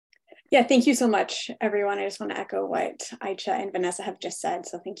 Yeah, thank you so much, everyone. I just want to echo what Aicha and Vanessa have just said.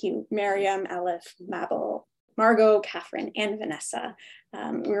 So thank you, Miriam, Elif, Mabel, Margot, Catherine, and Vanessa.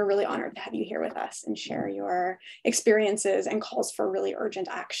 We're really honored to have you here with us and share your experiences and calls for really urgent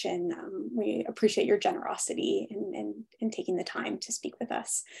action. We appreciate your generosity in taking the time to speak with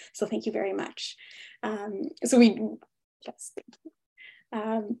us. So thank you very much.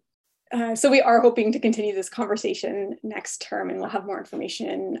 So we are hoping to continue this conversation next term, and we'll have more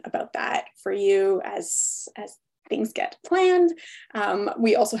information about that for you as things get planned.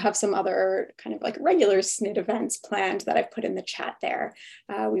 We also have some other kind of like regular SNID events planned that I've put in the chat there.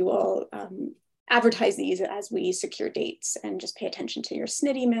 We will advertise these as we secure dates, and just pay attention to your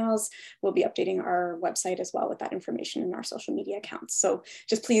SNID emails. We'll be updating our website as well with that information in our social media accounts. So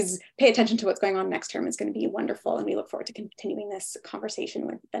just please pay attention to what's going on next term. It's going to be wonderful, and we look forward to continuing this conversation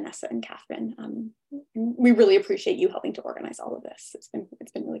with Vanessa and Catherine. We really appreciate you helping to organize all of this. It's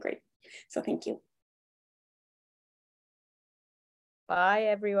been really great. So thank you. Bye,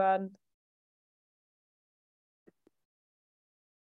 everyone.